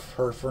clear of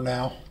her for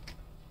now.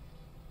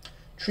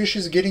 Trish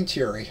is getting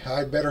teary.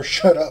 I'd better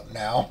shut up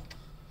now.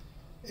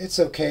 It's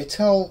okay.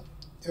 Tell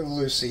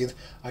Lucy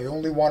I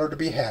only want her to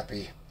be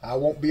happy. I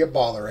won't be a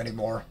bother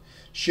anymore.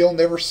 She'll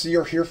never see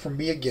or hear from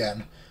me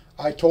again.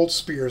 I told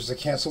Spears to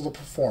cancel the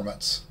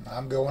performance.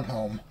 I'm going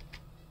home.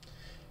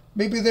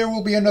 Maybe there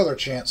will be another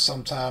chance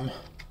sometime.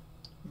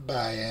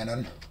 Bye,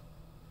 Anon.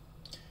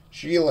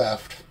 She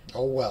left.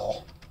 Oh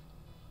well.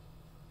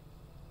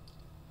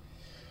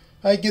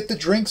 I get the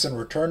drinks and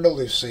return to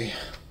Lucy.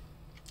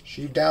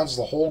 She downs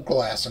the whole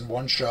glass in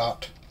one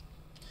shot.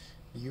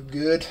 You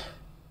good?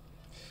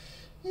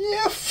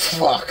 Yeah,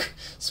 fuck.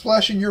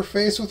 Splashing your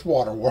face with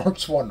water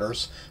works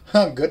wonders.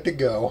 I'm good to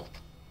go.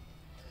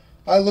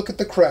 I look at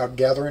the crowd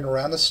gathering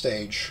around the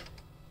stage.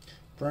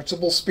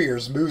 Principal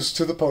Spears moves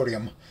to the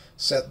podium,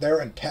 sat there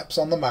and taps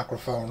on the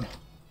microphone.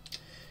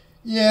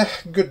 Yeah,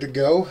 good to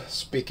go.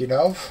 Speaking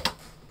of,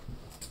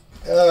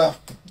 I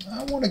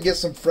want to get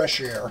some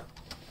fresh air.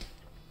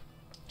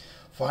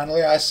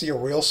 Finally, I see a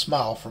real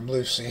smile from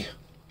Lucy.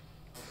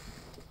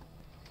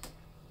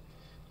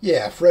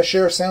 Yeah, fresh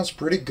air sounds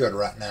pretty good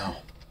right now.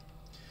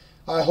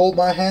 I hold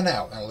my hand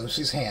out and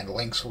Lucy's hand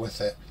links with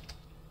it.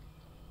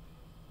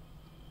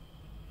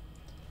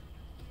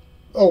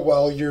 Oh,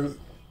 well, you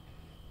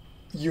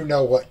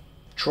know what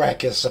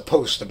track is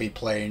supposed to be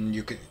playing.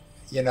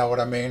 You know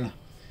what I mean?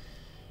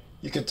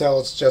 You can tell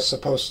it's just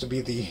supposed to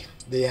be the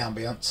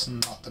ambience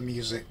and not the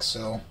music,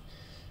 so.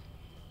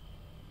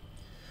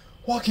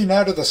 Walking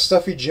out of the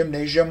stuffy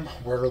gymnasium,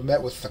 we're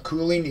met with the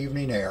cooling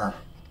evening air.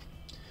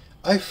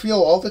 I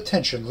feel all the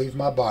tension leave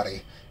my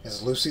body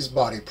as Lucy's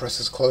body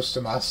presses close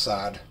to my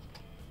side.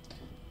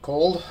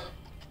 Cold?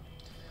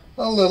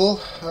 A little.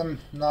 I'm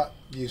not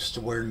used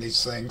to wearing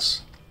these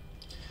things.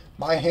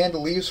 My hand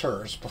leaves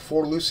hers.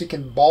 Before Lucy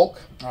can balk,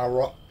 I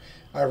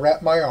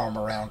wrap my arm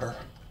around her.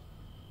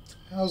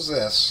 How's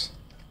this?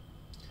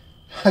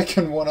 I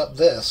can one-up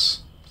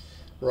this.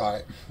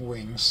 Right,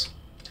 wings.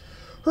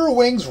 Her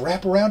wings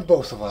wrap around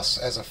both of us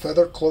as a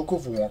feathered cloak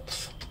of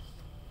warmth.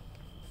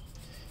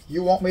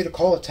 You want me to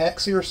call a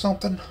taxi or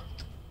something?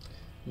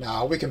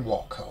 Nah, we can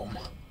walk home.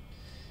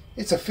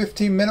 It's a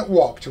 15-minute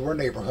walk to her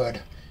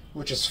neighborhood,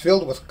 which is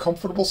filled with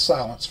comfortable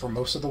silence for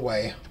most of the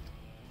way.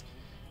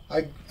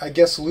 I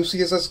guess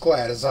Lucy is as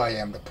glad as I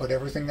am to put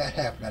everything that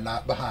happened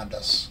tonight behind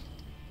us.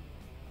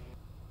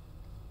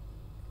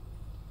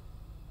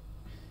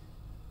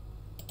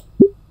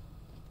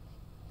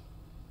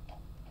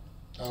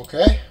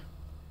 Okay.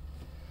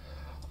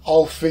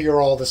 I'll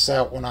figure all this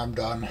out when I'm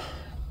done.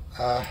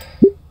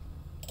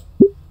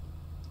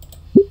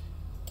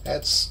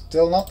 That's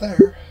still not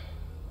there.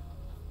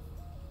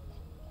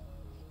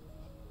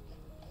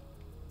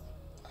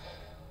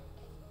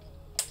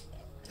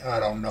 I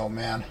don't know,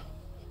 man.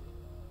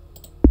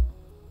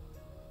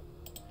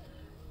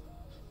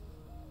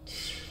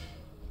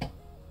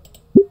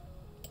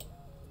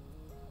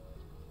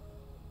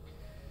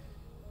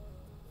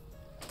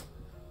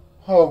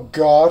 Oh,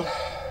 God.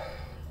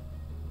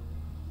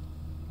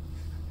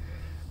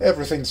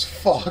 Everything's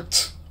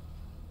fucked.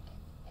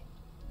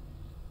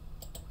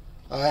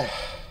 I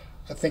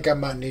think I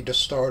might need to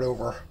start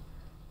over.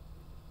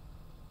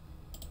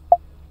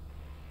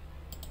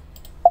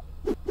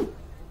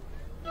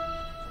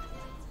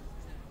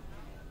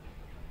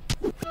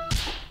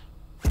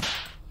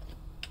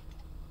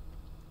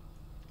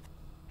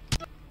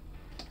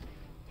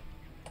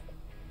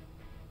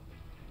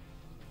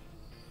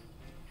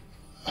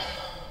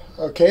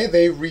 Okay,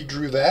 they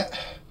redrew that.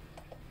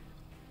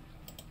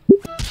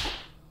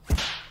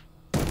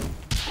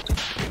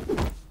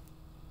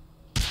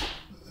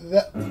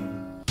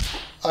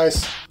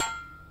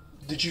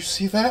 Did you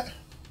see that?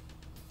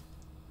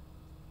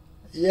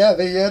 Yeah,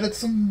 they added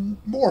some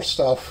more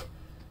stuff.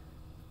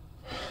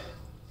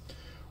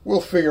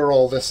 We'll figure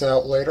all this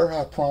out later,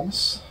 I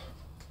promise.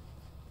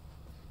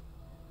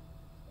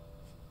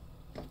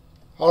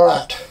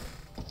 Alright.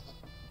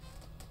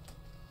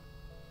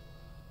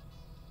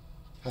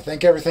 I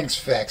think everything's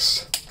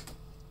fixed.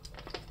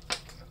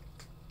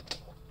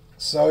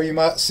 So you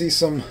might see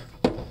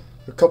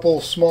a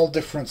couple small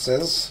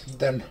differences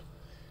than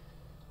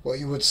what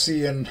you would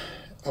see in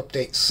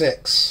Update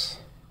 6.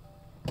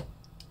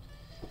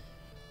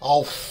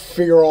 I'll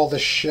figure all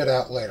this shit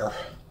out later.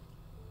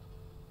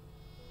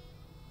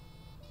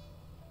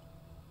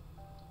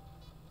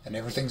 And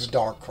everything's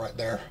dark right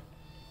there.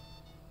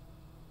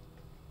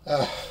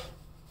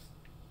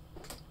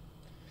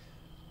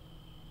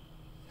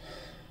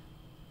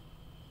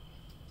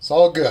 It's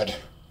all good.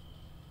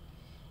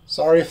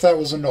 Sorry if that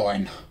was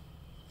annoying.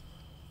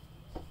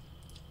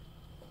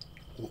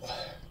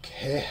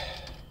 Okay.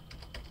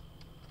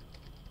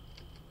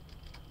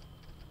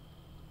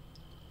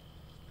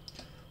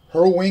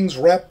 Her wings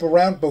wrap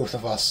around both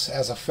of us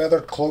as a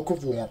feathered cloak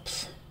of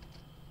warmth.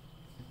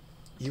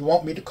 You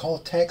want me to call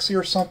a taxi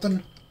or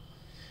something?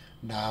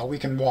 Nah, we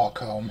can walk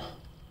home.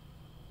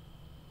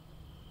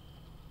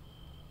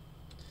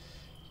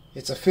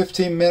 It's a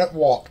 15-minute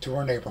walk to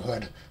our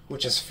neighborhood,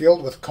 which is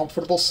filled with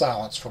comfortable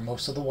silence for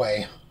most of the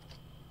way.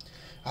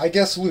 I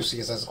guess Lucy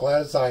is as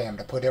glad as I am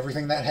to put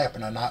everything that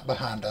happened tonight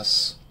behind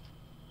us.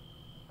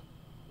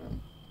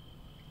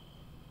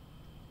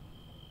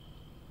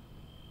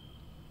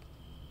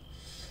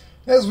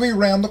 As we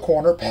round the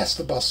corner past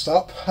the bus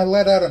stop, I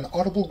let out an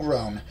audible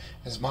groan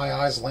as my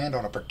eyes land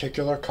on a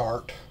particular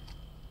cart.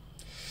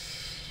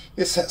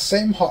 It's that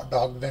same hot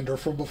dog vendor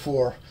from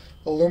before,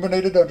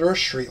 illuminated under a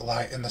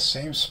streetlight in the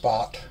same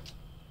spot.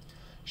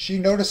 She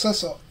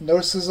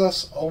notices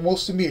us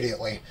almost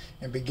immediately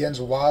and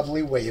begins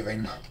wildly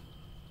waving.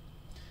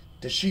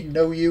 Does she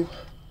know you?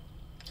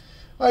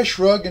 I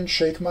shrug and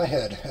shake my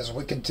head as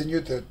we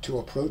continue to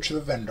approach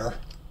the vendor.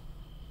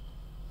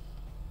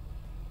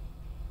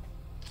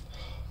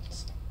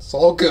 It's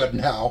all good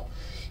now,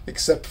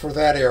 except for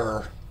that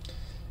error,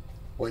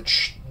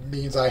 which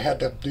means I had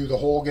to do the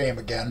whole game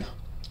again.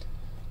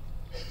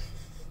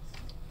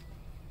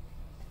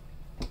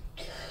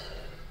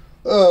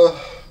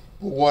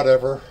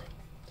 Whatever.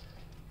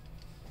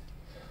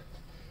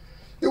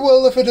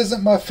 Well, if it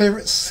isn't my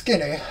favorite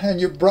skinny,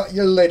 and you brought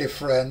your lady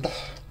friend.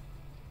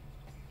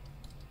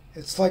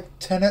 It's like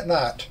 10 at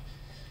night.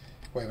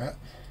 Wait a minute.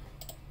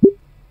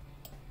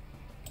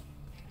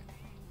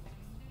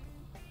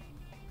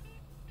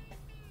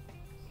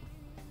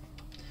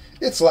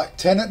 It's like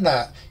 10 at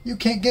night. You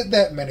can't get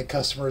that many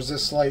customers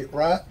this late,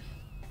 right?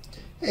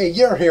 Hey,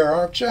 you're here,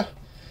 aren't you?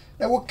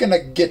 Now what can I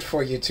get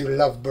for you two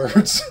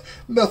lovebirds?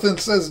 Nothing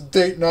says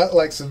date night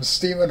like some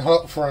steaming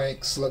hot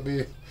franks, let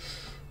me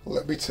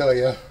tell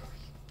you.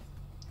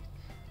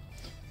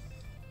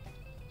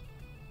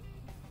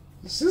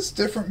 Is this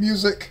different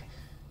music?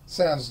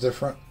 Sounds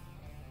different.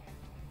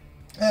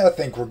 I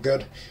think we're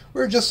good.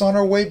 We're just on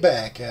our way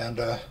back,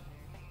 and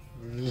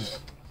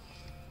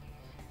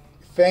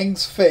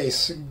Fang's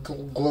face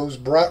glows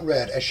bright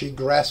red as she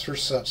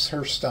grasps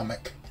her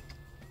stomach.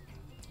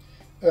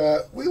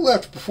 We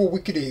left before we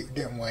could eat,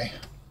 didn't we?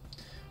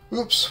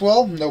 Oops,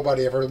 well,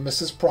 nobody ever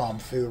misses prom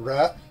food,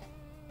 right?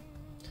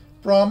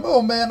 Prom?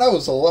 Oh man, I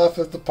was the life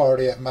of the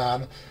party at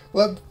mine.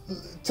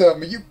 Tell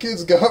me, you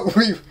kids got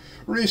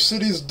Reef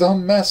City's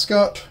dumb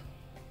mascot?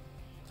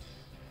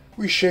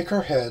 We shake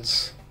our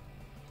heads.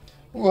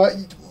 What?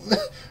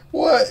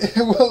 What?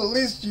 Well, at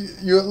least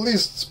you at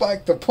least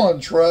spiked the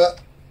punch, right?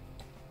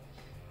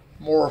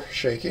 More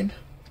shaking.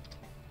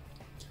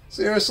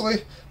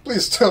 Seriously?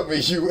 Please tell me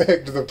you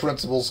egged the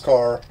principal's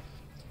car.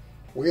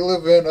 We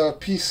live in a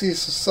PC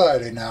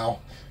society now.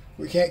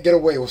 We can't get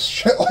away with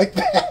shit like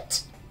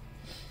that.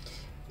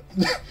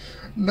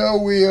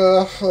 No,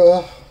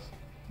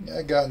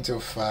 I got into a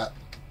fight.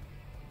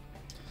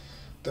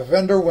 The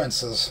vendor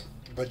winces,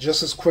 but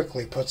just as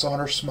quickly puts on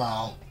her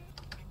smile.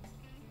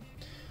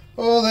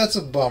 Oh, that's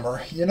a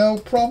bummer. You know,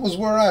 prom was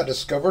where I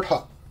discovered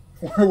hot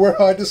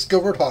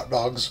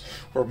dogs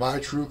were my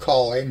true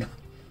calling.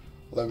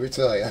 Let me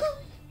tell you.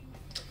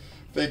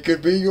 They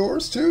could be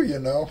yours too, you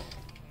know.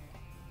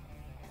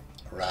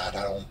 Right,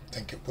 I don't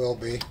think it will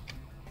be.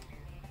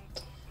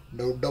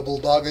 No double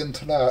dogging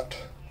tonight.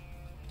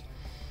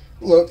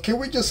 Look, can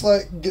we just,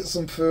 get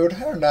some food?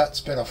 Our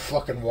night's been a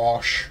fucking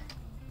wash.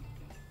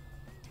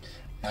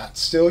 Not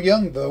still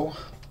young, though.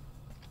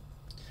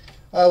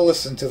 I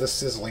listen to the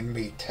sizzling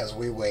meat as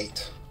we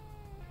wait.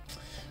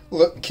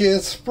 Look,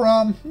 kids,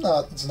 prom,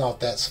 it's not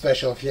that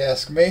special if you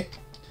ask me.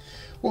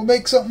 What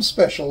makes something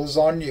special is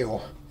on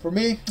you. For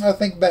me, I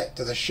think back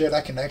to the shit I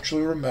can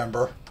actually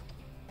remember.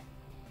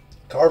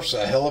 Carp's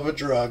a hell of a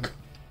drug.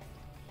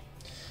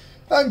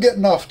 I'm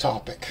getting off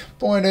topic.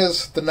 Point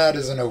is, the night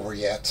isn't over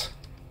yet.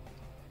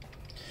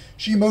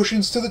 She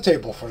motions to the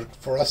table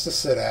for us to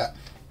sit at.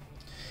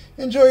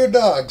 Enjoy your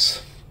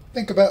dogs.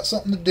 Think about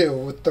something to do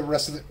with the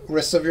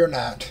rest of your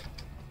night.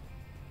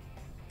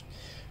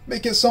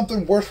 Make it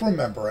something worth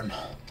remembering.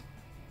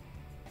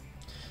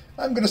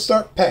 I'm going to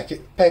start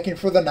packing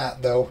for the night,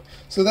 though,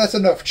 so that's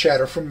enough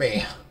chatter from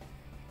me.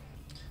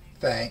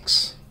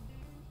 Thanks.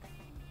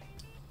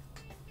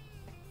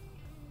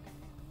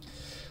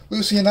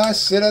 Lucy and I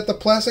sit at the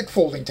plastic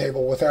folding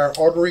table with our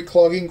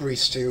artery-clogging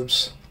grease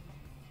tubes.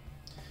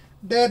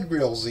 Dad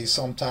grills these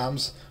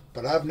sometimes,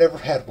 but I've never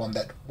had one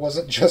that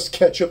wasn't just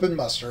ketchup and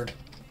mustard.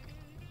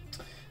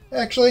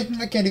 Actually,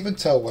 I can't even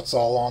tell what's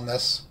all on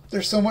this.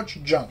 There's so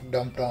much junk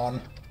dumped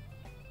on.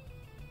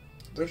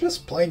 They're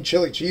just plain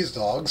chili cheese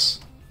dogs.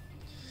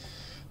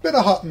 Been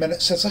a hot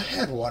minute since I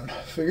had one.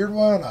 Figured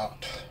why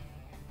not.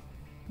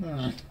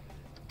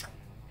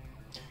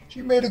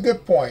 She made a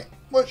good point.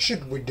 What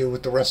should we do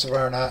with the rest of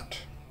our night?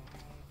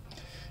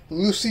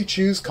 Lucy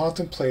chews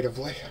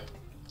contemplatively.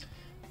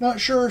 Not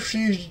sure if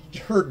she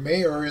heard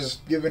me or is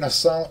giving a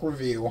silent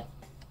review.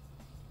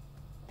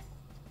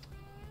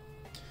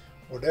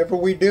 Whatever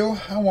we do,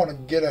 I want to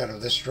get out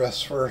of this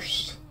dress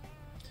first.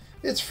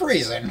 It's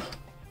freezing.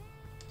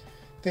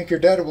 Think your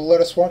dad will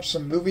let us watch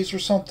some movies or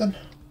something?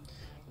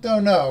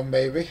 Don't know,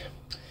 maybe.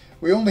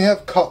 We only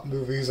have cop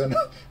movies and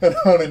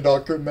hunting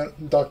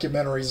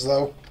documentaries,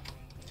 though.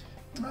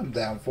 I'm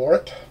down for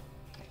it.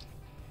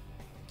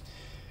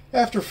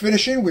 After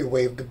finishing, we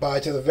wave goodbye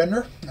to the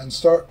vendor and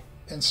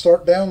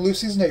start down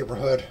Lucy's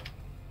neighborhood.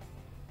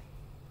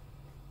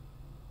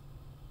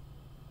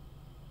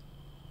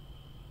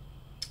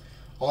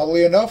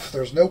 Oddly enough,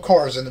 there's no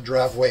cars in the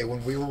driveway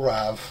when we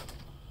arrive.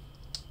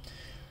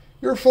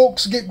 Your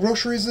folks get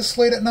groceries this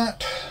late at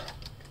night?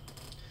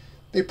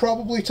 They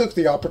probably took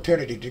the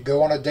opportunity to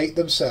go on a date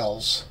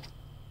themselves.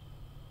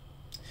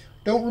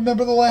 Don't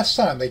remember the last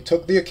time they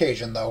took the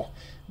occasion, though.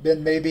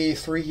 Been maybe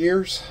 3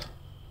 years?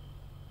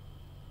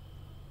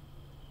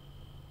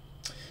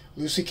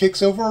 Lucy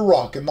kicks over a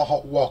rock in the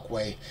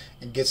walkway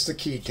and gets the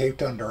key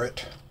taped under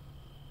it.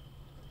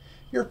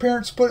 Your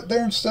parents put it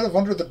there instead of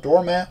under the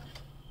doormat?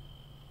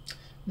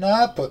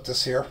 Nah, I put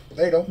this here.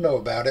 They don't know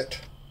about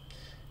it.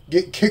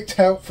 Get kicked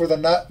out for the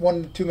night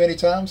one too many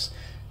times?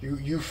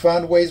 You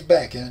find ways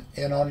back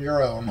in on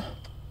your own.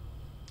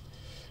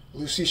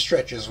 Lucy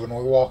stretches when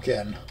we walk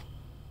in.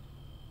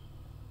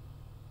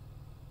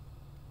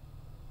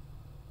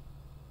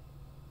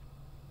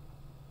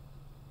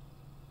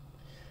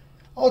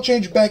 I'll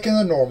change back in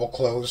the normal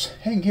clothes.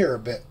 Hang here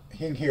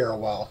a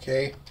while,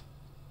 okay?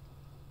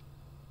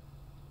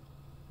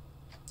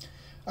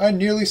 I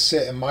nearly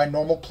sit in my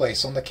normal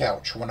place on the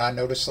couch when I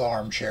notice the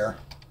armchair.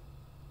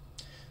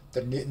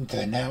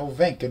 The now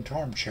vacant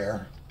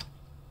armchair.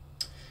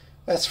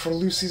 That's for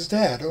Lucy's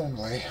dad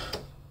only.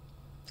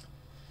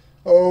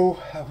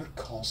 Oh, how it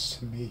calls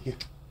to me.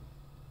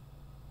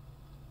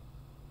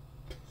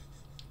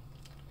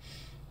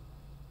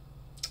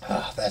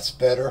 Ah, that's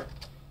better.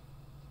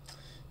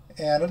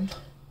 Anon,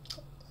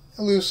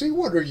 Lucy,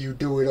 what are you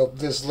doing up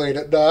this late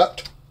at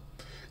night?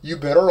 You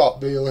better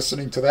not be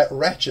listening to that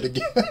ratchet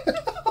again.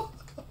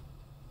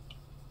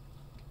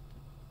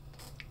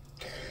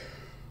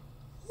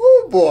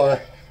 Oh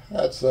boy,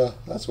 that's a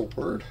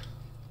word.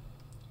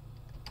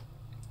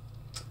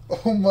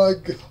 Oh my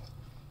God.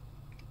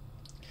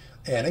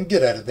 Anon,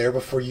 get out of there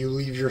before you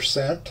leave your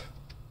scent.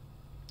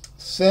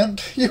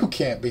 Scent? You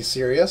can't be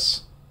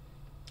serious.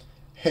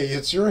 Hey,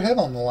 it's your head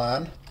on the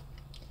line.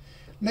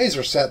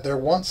 Nazer sat there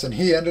once and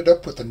he ended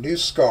up with a new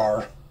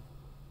scar.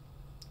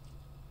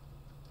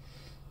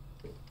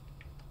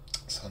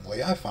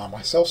 Suddenly I found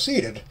myself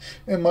seated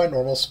in my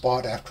normal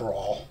spot after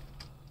all.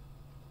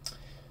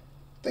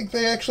 Think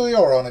they actually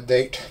are on a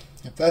date.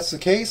 If that's the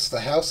case,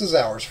 the house is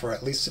ours for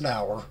at least an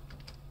hour.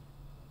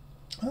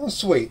 Oh,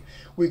 sweet.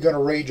 We gonna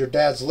raid your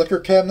dad's liquor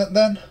cabinet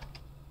then?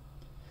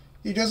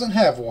 He doesn't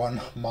have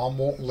one. Mom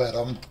won't let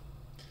him.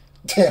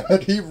 Damn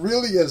it, he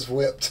really is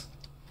whipped.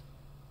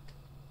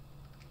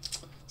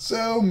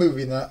 So,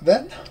 movie night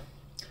then.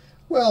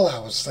 Well, I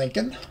was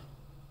thinking.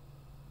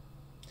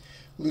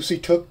 Lucy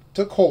took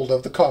hold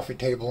of the coffee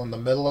table in the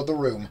middle of the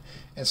room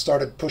and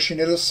started pushing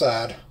it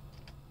aside.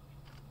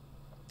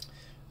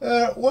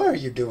 Why are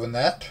you doing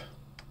that?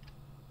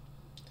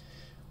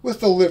 With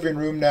the living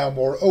room now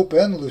more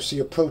open, Lucy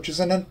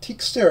approaches an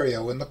antique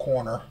stereo in the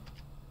corner.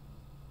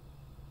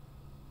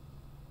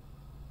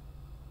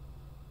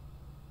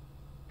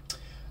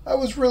 I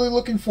was really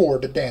looking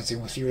forward to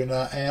dancing with you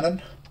tonight,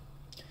 Anon.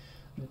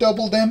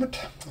 Double damn it,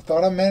 I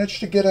thought I managed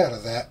to get out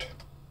of that.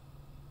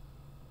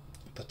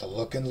 But the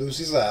look in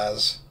Lucy's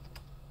eyes.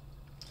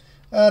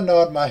 I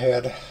nod my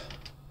head.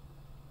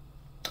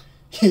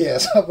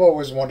 Yes, I've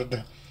always wanted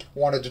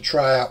to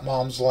try out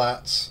Mom's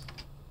lights.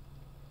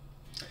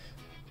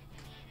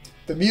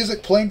 The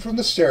music playing from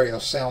the stereo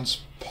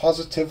sounds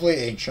positively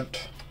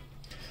ancient.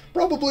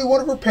 Probably one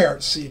of her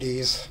parents'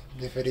 CDs,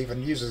 if it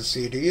even uses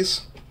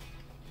CDs.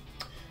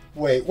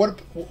 Wait,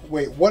 what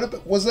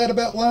was that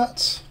about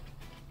lights?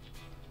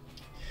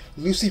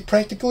 Lucy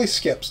practically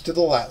skips to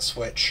the light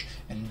switch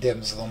and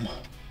dims them.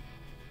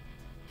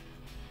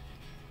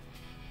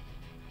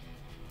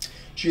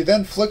 She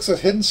then flicks a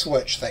hidden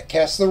switch that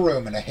casts the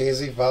room in a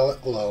hazy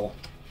violet glow.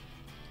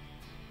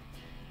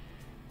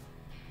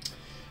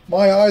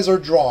 My eyes are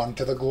drawn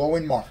to the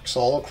glowing marks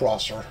all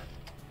across her.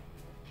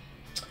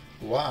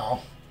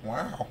 Wow.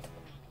 Wow.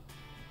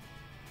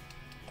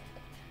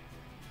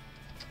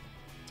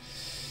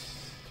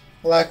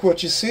 Like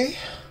what you see?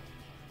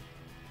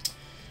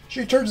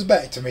 She turns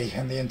back to me,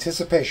 and the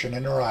anticipation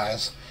in her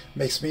eyes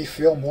makes me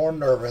feel more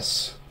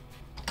nervous.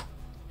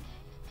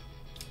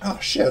 Oh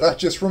shit, I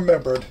just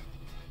remembered.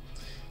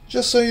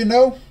 Just so you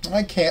know,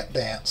 I can't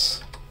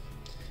dance.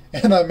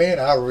 And I mean,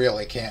 I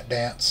really can't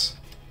dance.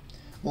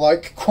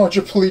 Like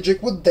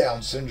quadriplegic with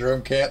Down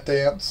syndrome can't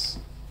dance.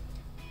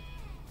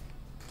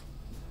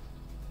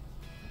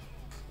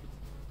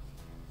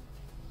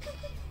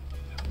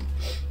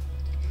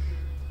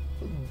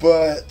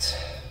 But,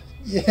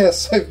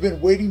 yes, I've been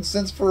waiting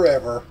since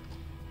forever.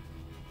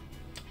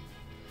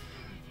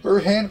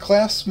 Her hand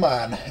clasps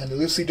mine, and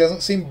Lucy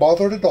doesn't seem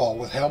bothered at all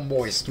with how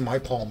moist my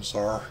palms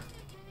are.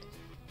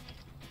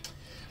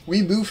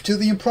 We move to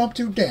the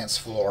impromptu dance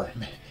floor,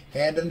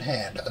 hand in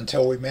hand,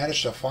 until we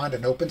manage to find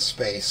an open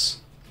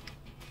space.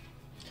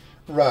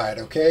 Right,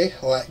 okay,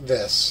 like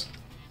this.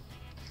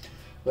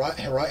 Right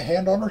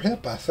hand on her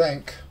hip, I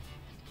think.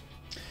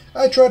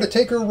 I try to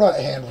take her right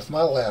hand with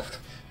my left,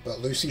 but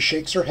Lucy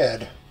shakes her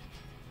head.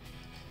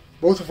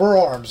 Both of her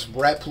arms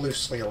wrap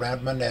loosely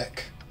around my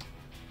neck.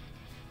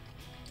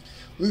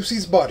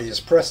 Lucy's body is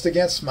pressed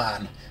against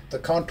mine, the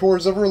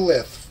contours of her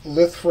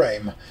lithe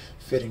frame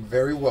fitting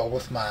very well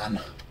with mine.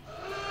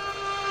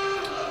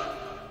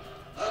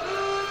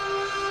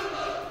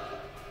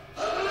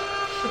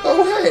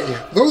 Oh hey,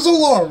 those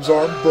alarms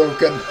aren't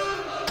broken.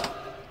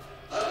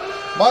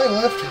 My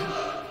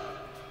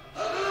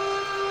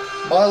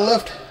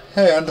left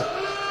hand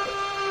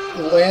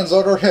lands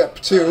on her hip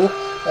too,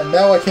 and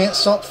now I can't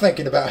stop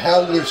thinking about how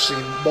Lucy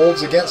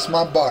molds against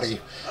my body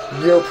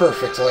near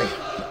perfectly.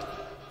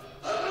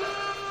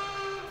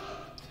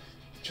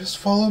 Just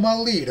follow my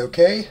lead,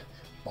 okay?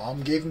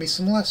 Mom gave me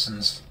some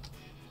lessons.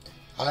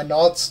 I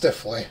nod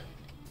stiffly.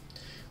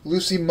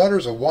 Lucy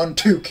mutters a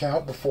 1-2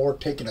 count before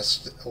taking a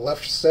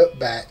left step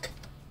back.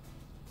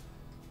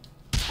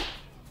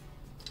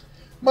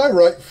 My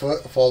right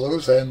foot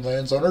follows and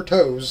lands on her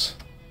toes.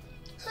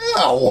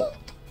 Ow!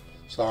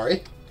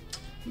 Sorry.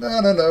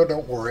 No,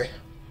 don't worry.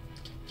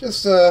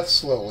 Just,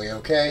 slowly,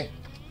 okay?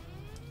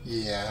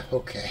 Yeah,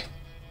 okay.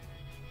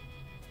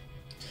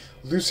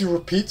 Lucy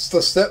repeats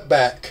the step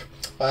back.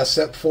 I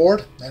step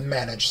forward and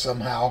manage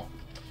somehow.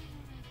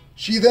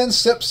 She then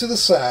steps to the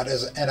side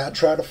and I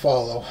try to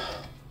follow.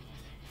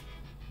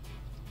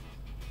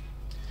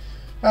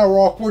 Our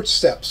awkward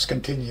steps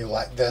continue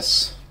like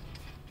this.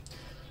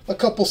 A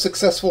couple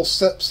successful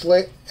steps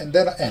late, and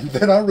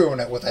then I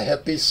ruin it with a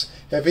heavy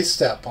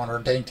step on her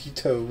dainty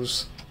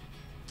toes.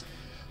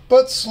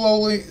 But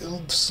slowly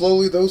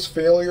those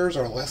failures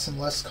are less and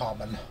less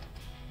common.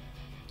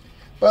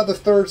 By the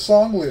third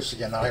song,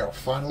 Lucy and I are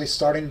finally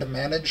starting to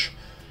manage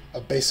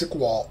a basic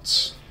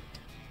waltz.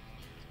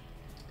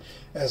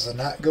 As the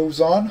night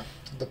goes on,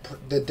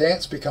 the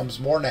dance becomes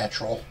more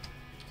natural.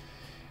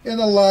 In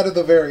the light of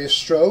the various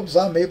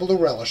strobes, I'm able to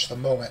relish the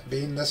moment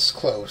being this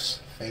close,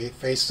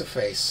 face to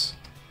face.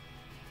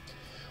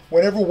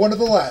 Whenever one of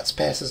the lights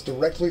passes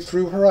directly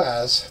through her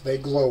eyes, they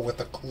glow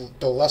with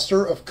the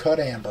luster of cut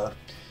amber,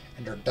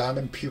 and her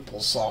diamond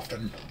pupils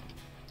soften.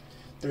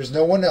 There's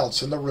no one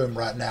else in the room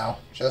right now,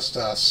 just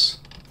us.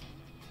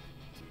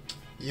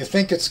 You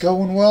think it's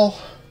going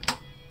well?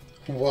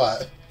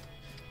 What?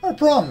 Our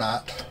prom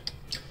night.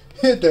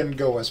 It didn't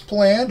go as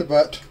planned,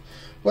 but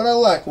I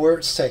like where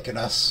it's taken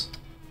us.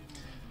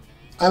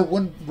 I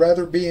wouldn't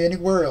rather be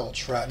anywhere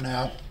else right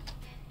now.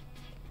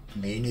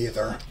 Me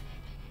neither.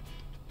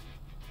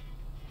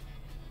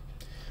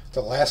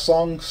 The last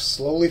song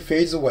slowly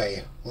fades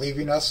away,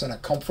 leaving us in a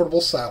comfortable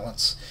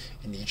silence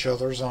in each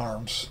other's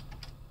arms.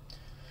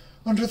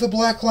 Under the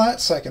black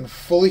lights, I can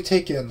fully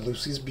take in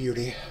Lucy's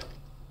beauty.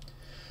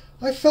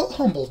 I felt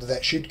humbled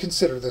that she'd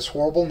consider this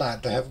horrible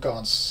night to have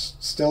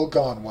still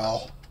gone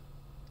well.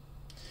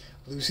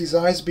 Lucy's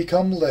eyes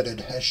become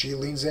lidded as she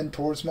leans in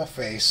towards my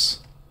face.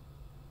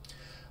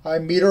 I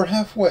meet her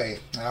halfway,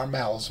 our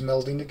mouths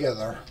melding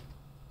together.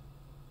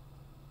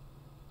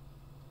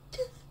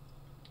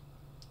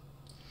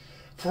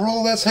 For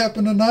all that's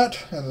happened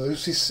tonight, and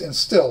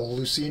still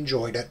Lucy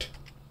enjoyed it.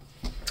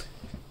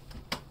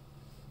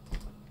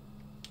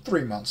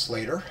 3 months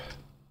later.